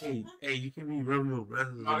 hey, you can be revenue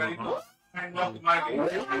residents. Margarito. Hang up the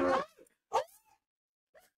mic.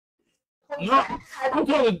 No, I'm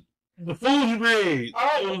talking the food you made.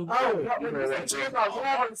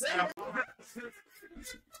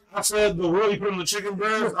 I said the roll you put in the chicken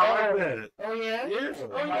breast. I like that. Oh, yeah? Yeah.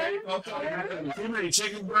 Oh, yeah? You made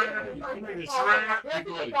chicken breast. You made the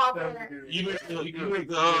shrimp. You make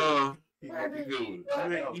the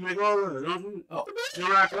you make all of it, don't you? Oh.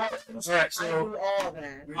 You rack up. All right, I so do all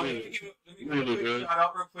that. we Let me did. give a quick shout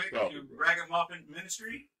out real quick to Ragamuffin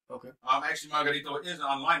Ministry. Okay. Actually, Margarito is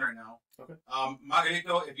online right now. Okay.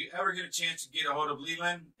 Margarito, if you ever get a chance to get a hold of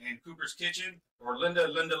Leelan and Cooper's Kitchen or Linda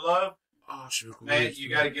Love, Oh, sure. man, you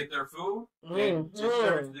got to get their food and just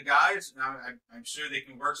serve it to the guys. And I'm sure they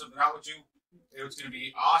can work something out with you. It's going to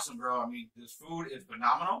be awesome, bro. I mean, this food is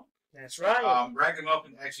phenomenal. That's right.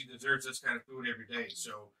 Ragamuffin actually deserves this kind of food every day.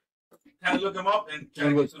 So kind of look them up and try to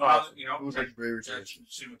Food get was some, awesome. you know, Food was very rich.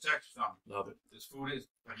 shoot them a text or something. Love it. This food is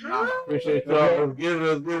phenomenal. Appreciate y'all. Give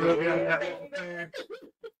it.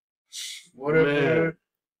 What a Man.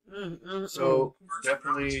 dude. So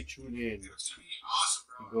definitely tune in. It's going to be awesome,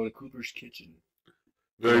 And bro. go to Cooper's Kitchen.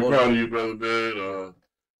 Very proud of you, brother, man.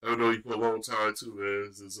 I know you for a long time too, man.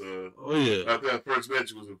 This is Oh, yeah. after I first met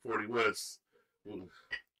you was in 40 West.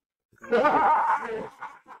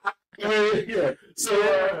 Yeah.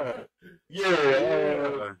 So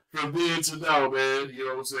from then to now, man, you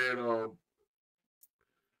know what I'm saying?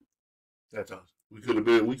 That's awesome. We could have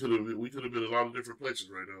been a lot of different places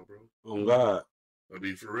right now, bro. Oh, God. I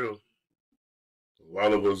mean, for real. A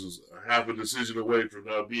lot of us is half a decision away from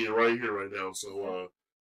not being right here right now. So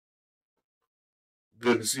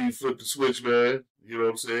good to see you flip the switch, man. You know what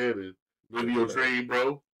I'm saying? And live your dream,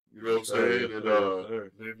 bro. You know what I'm saying? And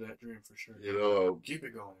Live that dream for sure. you know, Keep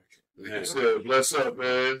it going. like you said, bless up,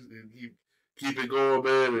 man, and keep it going,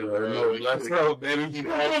 man. And Let's go, baby. keep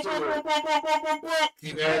adding to it.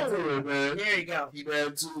 Keep adding to it, man. There you go. Keep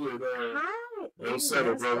adding to it. Hi. Well Ooh, said,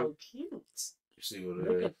 that's brother. so cute. You see what Look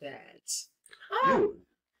it is? at that. Oh,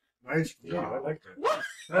 Nice. Yeah, I like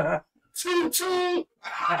that. Two. that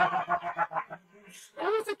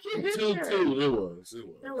was a cute Two. picture. It was.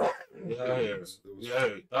 That was- Yeah.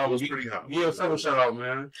 That was pretty hot. Give yourself a shout out,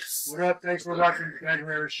 man. What up? Thanks for watching the Guy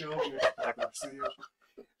Herrera show. Here at Black Ops Studios.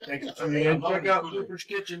 Thanks for tuning in. Check out Cooper's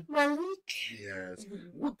Kitchen. Malik. Yes.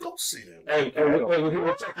 Well, don't say that. Hey,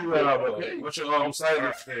 we'll check you out. Okay. What's your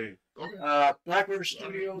site? Hey. Black River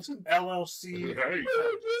Studios LLC. Hey.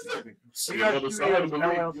 See Black the other side of the week.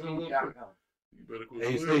 LLC.com. You better quit.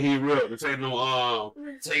 Hey, say he real. This ain't no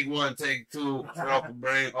take one, take two, off the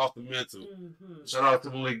brain, off the mental. Mhm. Shout out to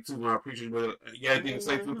Malik too, man. I appreciate you, brother. You got anything to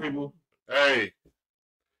say to the people? Hey,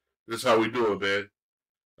 this is how we do it, man.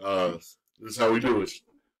 This is how we do it.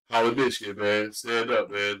 Holland, Michigan, man. Stand up,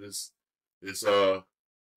 man. It's yeah,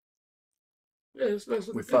 it's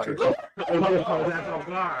We fired.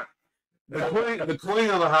 The queen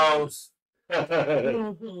of the house.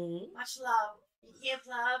 Mhm. Much love. You give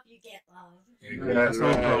love, you get love. Yeah, that's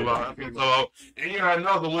what I'm talking about. So, and you already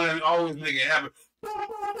know the one that always make it happen.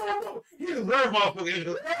 He deserves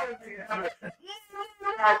motherfucker.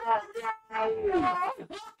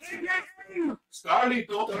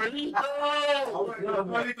 Starlito.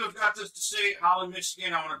 Starlito's got this to say, Holland,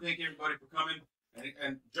 Michigan. I want to thank everybody for coming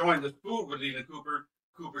and joining the food with Leelan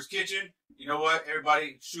Cooper's Kitchen. You know what?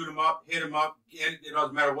 Everybody, shoot him up, hit him up. It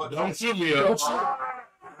doesn't matter what. Don't shoot me up.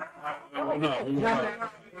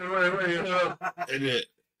 Wait.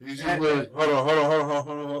 He's just like, hold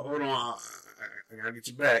on. I gotta get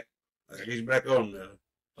you back. I gotta get you back on there.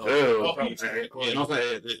 Yeah, don't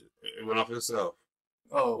say it went off itself.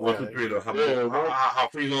 Oh, 1, 2, 3 though. How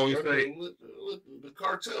free always say? The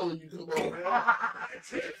cartel, you come on.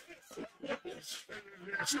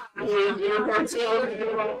 Here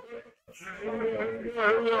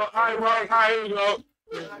we go.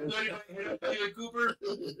 Leelan Cooper,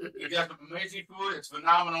 you got some amazing food. It's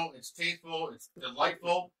phenomenal. It's tasteful. It's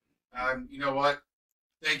delightful. You know what?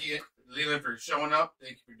 Thank you, Leelan, for showing up.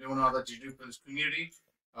 Thank you for doing all that you do for this community.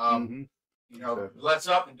 You know, bless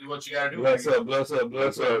up and do what you got to do. Bless up,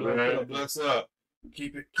 man. Bless up.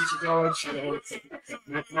 Keep it going.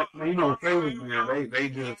 You know, favors, man. They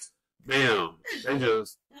just, bam. They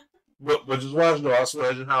just, but just watch though. I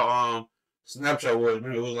swear, just how Snapchat was.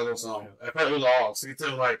 Remember, it was like a song. I thought it was all. See, it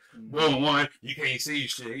was like boom, one. You can't see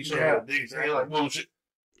shit. You show the dick. Like boom, shit.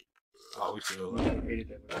 Oh, we still like.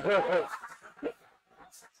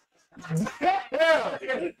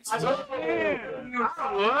 I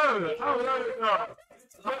love it.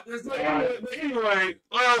 But anyway,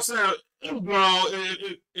 like I was saying,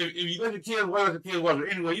 if you let the kids watch it.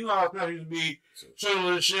 Anyway, you know how it used to be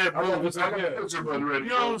showing this shit. I got the picture button ready. You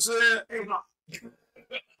know what I'm saying? Hey, no,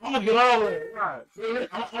 I'm gonna get all that. Right.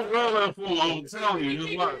 I'm gonna get all that for him. I'm telling you.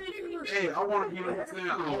 Just like, hey, I want to get what I'm saying.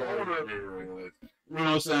 You know what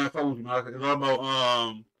I'm saying? Fuck with you, man. It's all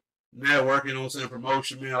about networking, you know what I'm saying,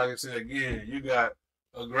 promotion, man. Like I said again, you got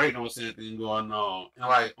a great, you know what I'm saying, thing going on. And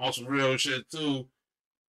like on some real shit too.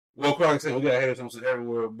 Well, like I said, we got haters on some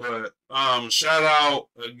everywhere, but shout out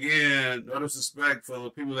again, no disrespect for the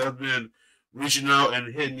people that have been reaching out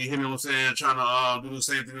and hitting me, you know what I'm saying, trying to do the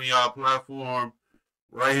same thing on y'all platform.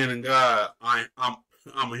 Right hand in God. I'm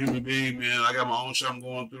a human being, man. I got my own shit I'm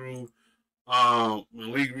going through.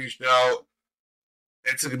 When League reached out,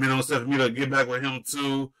 it took a minute for me to get back with him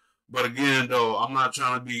too. But again, though, I'm not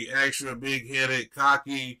trying to be extra big-headed,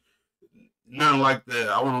 cocky, nothing like that.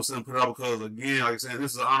 I want to put it out because, again, like I said,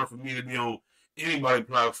 this is an honor for me to be on anybody's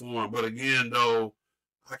platform. But again, though,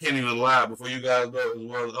 I can't even lie before you guys, though, as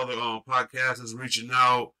well as other podcasters reaching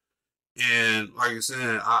out. And like I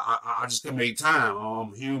said, I just couldn't make time.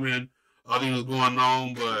 I'm human. Other things going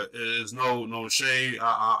on, but it's no shade.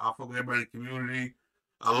 I fuck with everybody in the community.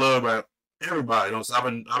 I love everybody. You know, so I've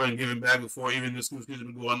been giving back before even this school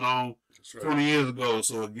been going on 20 years ago.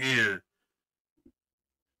 So again,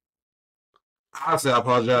 I say I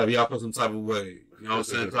apologize if y'all feel some type of way. You know what I'm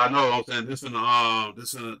saying? So I know what I'm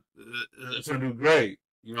saying it's gonna do great.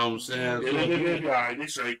 You know what I'm saying?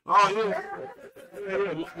 Oh yeah.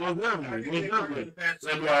 Most definitely.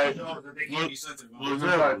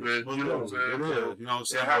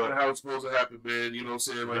 How it's supposed to happen, man. You know what I'm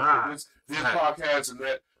saying? Like this podcast and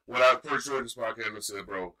that. When I first joined this podcast, I said,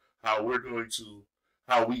 bro, how we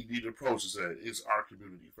need to approach is our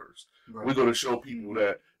community first. Right. We're going to show people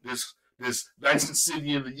that this nicest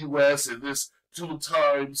city in the U.S. and this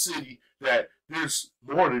two-time city that there's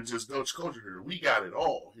more than just Dutch culture here. We got it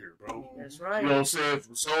all here, bro. That's right. You know what I'm saying?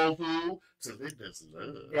 From soul food to Linda's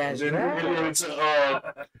love. That's and then right. we get into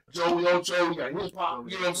Joey Ocho, we got hip hop.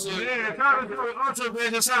 You know what I'm saying? Man, kind of Joey Ocho,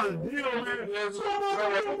 man, just how to deal, man.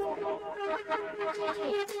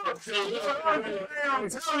 I'm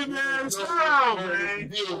telling you, man, shout out,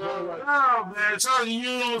 man. Shout out, man. Shout out to you,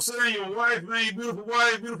 know what I'm saying? Your wife, man, your beautiful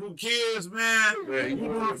wife, beautiful kids, man. You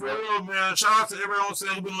doing it for real, man. Shout out to everyone, I'm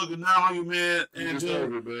saying, who's been looking down on you, man. And just,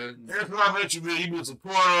 every time I met you, man, you've been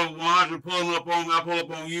supportive, 100, pulling up on me, I pull up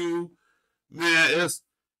on you. Man,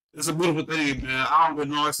 it's a beautiful thing, man. I don't even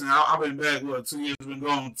know. I've been back, 2 years, been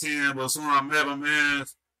going 10, but as soon as I met my man,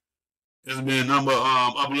 it's been a number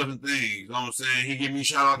of uplifting things. You know what I'm saying? He gave me a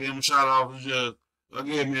shout out, gave him a shout out. It's just,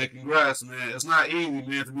 again, man, congrats, man. It's not easy,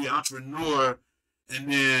 man, to be an entrepreneur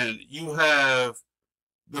and then you have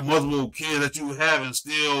the multiple kids that you have and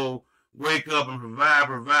still wake up and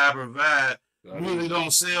provide. You really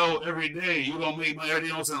don't sell every day. You don't make money every day.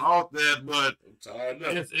 You don't sell off that, but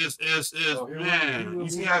it's man. You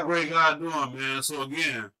see how great God doing, man. So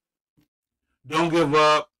again, don't give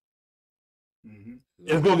up. Mm-hmm.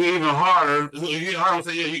 It's gonna get even harder. It's gonna get harder.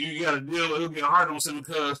 Say, yeah, you got to deal. It'll get harder on some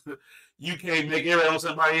because you can't make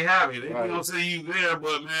everybody happy. They, you know what I'm saying? You there,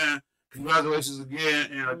 but man, congratulations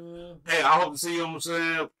again. And hey, I hope to see you. You know what I'm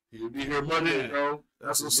saying? He'll be here Monday, bro.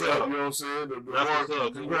 That's what's You know up. what I'm saying? That's what's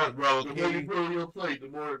up. Congrats, bro. The more you put on your plate, the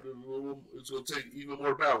more it's going to take even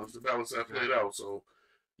more balance to balance that plate out. So,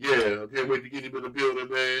 yeah, I can't wait to get him in the building,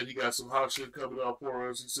 man. He got some hot shit coming out for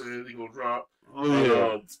us. He said he going to drop. Oh,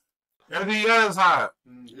 yeah. Everything else hot.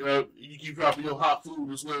 You know, you keep dropping your hot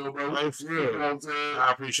food as well, bro. Like, for real. You know what I'm saying?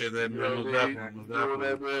 I appreciate that, man. You know Most what I mean? definitely. Doing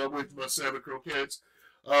that, man. I'm waiting for my salmon croquettes.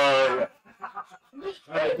 I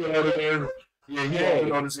put out there. Yeah, he had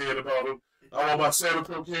it on his head about him. I want my salmon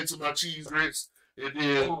croquettes and my cheese grits. And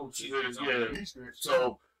then, yeah.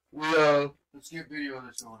 So, let's get video of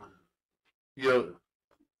this going on. Yeah.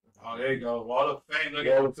 Oh, there you go. Wall of Fame. Look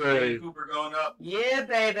Wall of at Fame. Cooper going up. Yeah,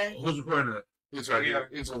 baby. Who's recording that? It's right here.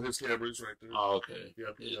 It's on his camera. It's right there. Oh, okay.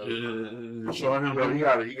 Yeah. Show him. He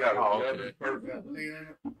got it. He got it. Oh, He got okay. it. Perfect.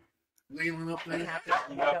 Leelan up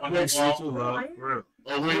there. Next You to too, love. For real.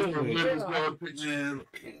 Oh, wait for Linda's going picture. Man,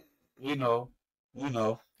 we know. We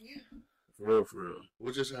know. For real, for real.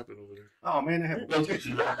 What just happened over there? Oh man, they have a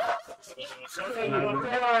picture.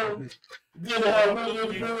 Good to have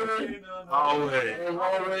you.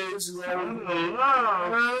 Always. Always.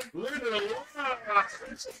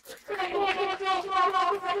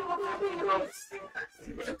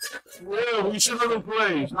 Well, we should have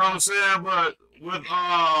played. You know what I'm saying? But with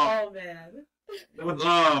Oh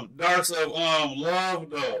man. darts of love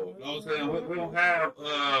though. You know what I'm saying? We don't have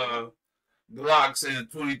Glocks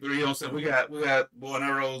and 23. You know what I'm saying? We got bow and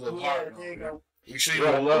arrows of heart. There you go. We should you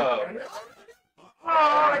love.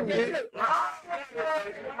 Oh, yeah.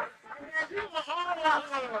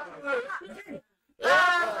 You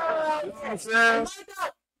know what I'm saying?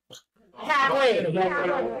 Halfway.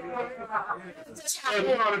 Just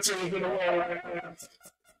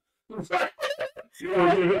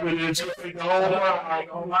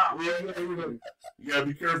you gotta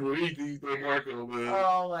be careful with these Marco, man.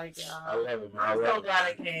 Oh my I god. love it, man. I'm so glad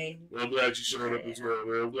I came. I'm glad you showed up as well,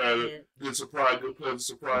 man. I'm glad good surprise, good pleasant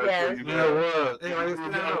surprise Yeah. for you, Yeah, man. it was.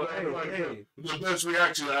 Hey, like, hey. The best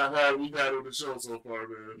reaction we've had on the show so far,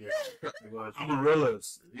 man. Yeah, it was. I'm a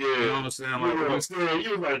realist. Yeah. You know what I'm saying? Like,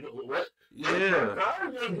 You were like, what? yeah.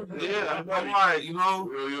 Yeah, I'm like, you know,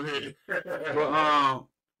 Real head. but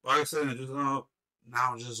like I said, just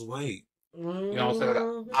now just wait. You know what I'm saying?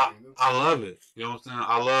 Mhm. I love it. You know what I'm saying?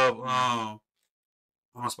 I love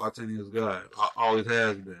I'm a spontaneous guy. I always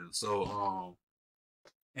has been. So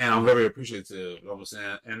and I'm very appreciative. You know what I'm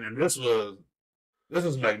saying? And this was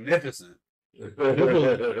magnificent.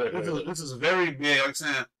 This is very big. Like I'm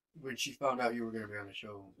saying, When she found out you were going to be on the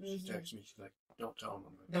show, she Mhm. texted me. She's like, "Don't tell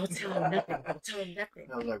him." Don't tell him nothing. Don't tell him nothing.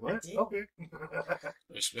 I was like, "What? did. Okay."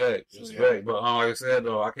 respect. But like I said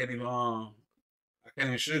though, I can't even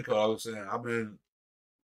sugarcoat. Like I was saying,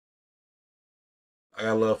 I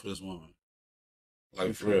got love for this woman.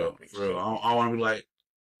 Like for real. I want to be like,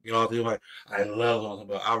 you know, like I love her,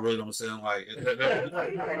 but I really don't understand. Like, that's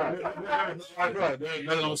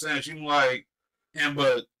what I'm saying. She like,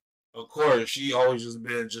 but of course, she always just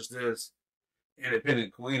been just this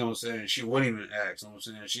independent queen. You know what I'm saying? She wouldn't even ask. You know what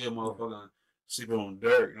I'm saying? She a motherfucking sleeping on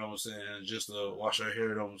dirt. You know what I'm saying? Just to wash her hair.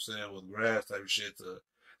 You know what I'm saying? With grass type of shit to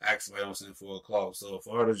ask somebody. You know what I'm saying? For a cloth. So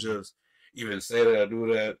for her to just even say that or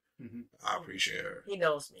do that, I appreciate her. He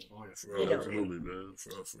knows me. Oh, yeah. For real, Yeah. absolutely, man. For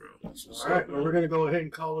real. That's what's All right, up, well, we're going to go ahead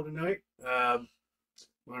and call it a night. I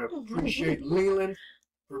want to appreciate Leelan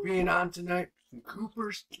for being on tonight from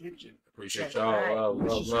Cooper's Kitchen. Appreciate y'all. Love.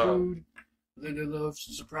 Delicious food. Linda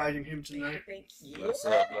loves surprising him tonight. Thank you. Bless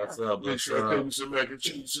up. Make sure I give some mac and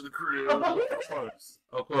cheese to the crib.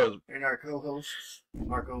 Of course. And our co-hosts,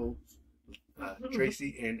 Marco,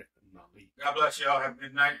 Tracy, and Molly. God bless y'all. Have a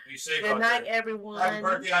good night. Be safe. Good out night, there. everyone. Happy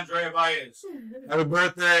birthday, Andrea Baez. Happy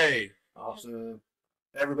birthday. Awesome.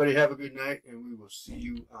 Everybody have a good night, and we will see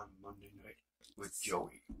you on Monday night with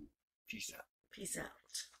Joey. Peace out. Peace out.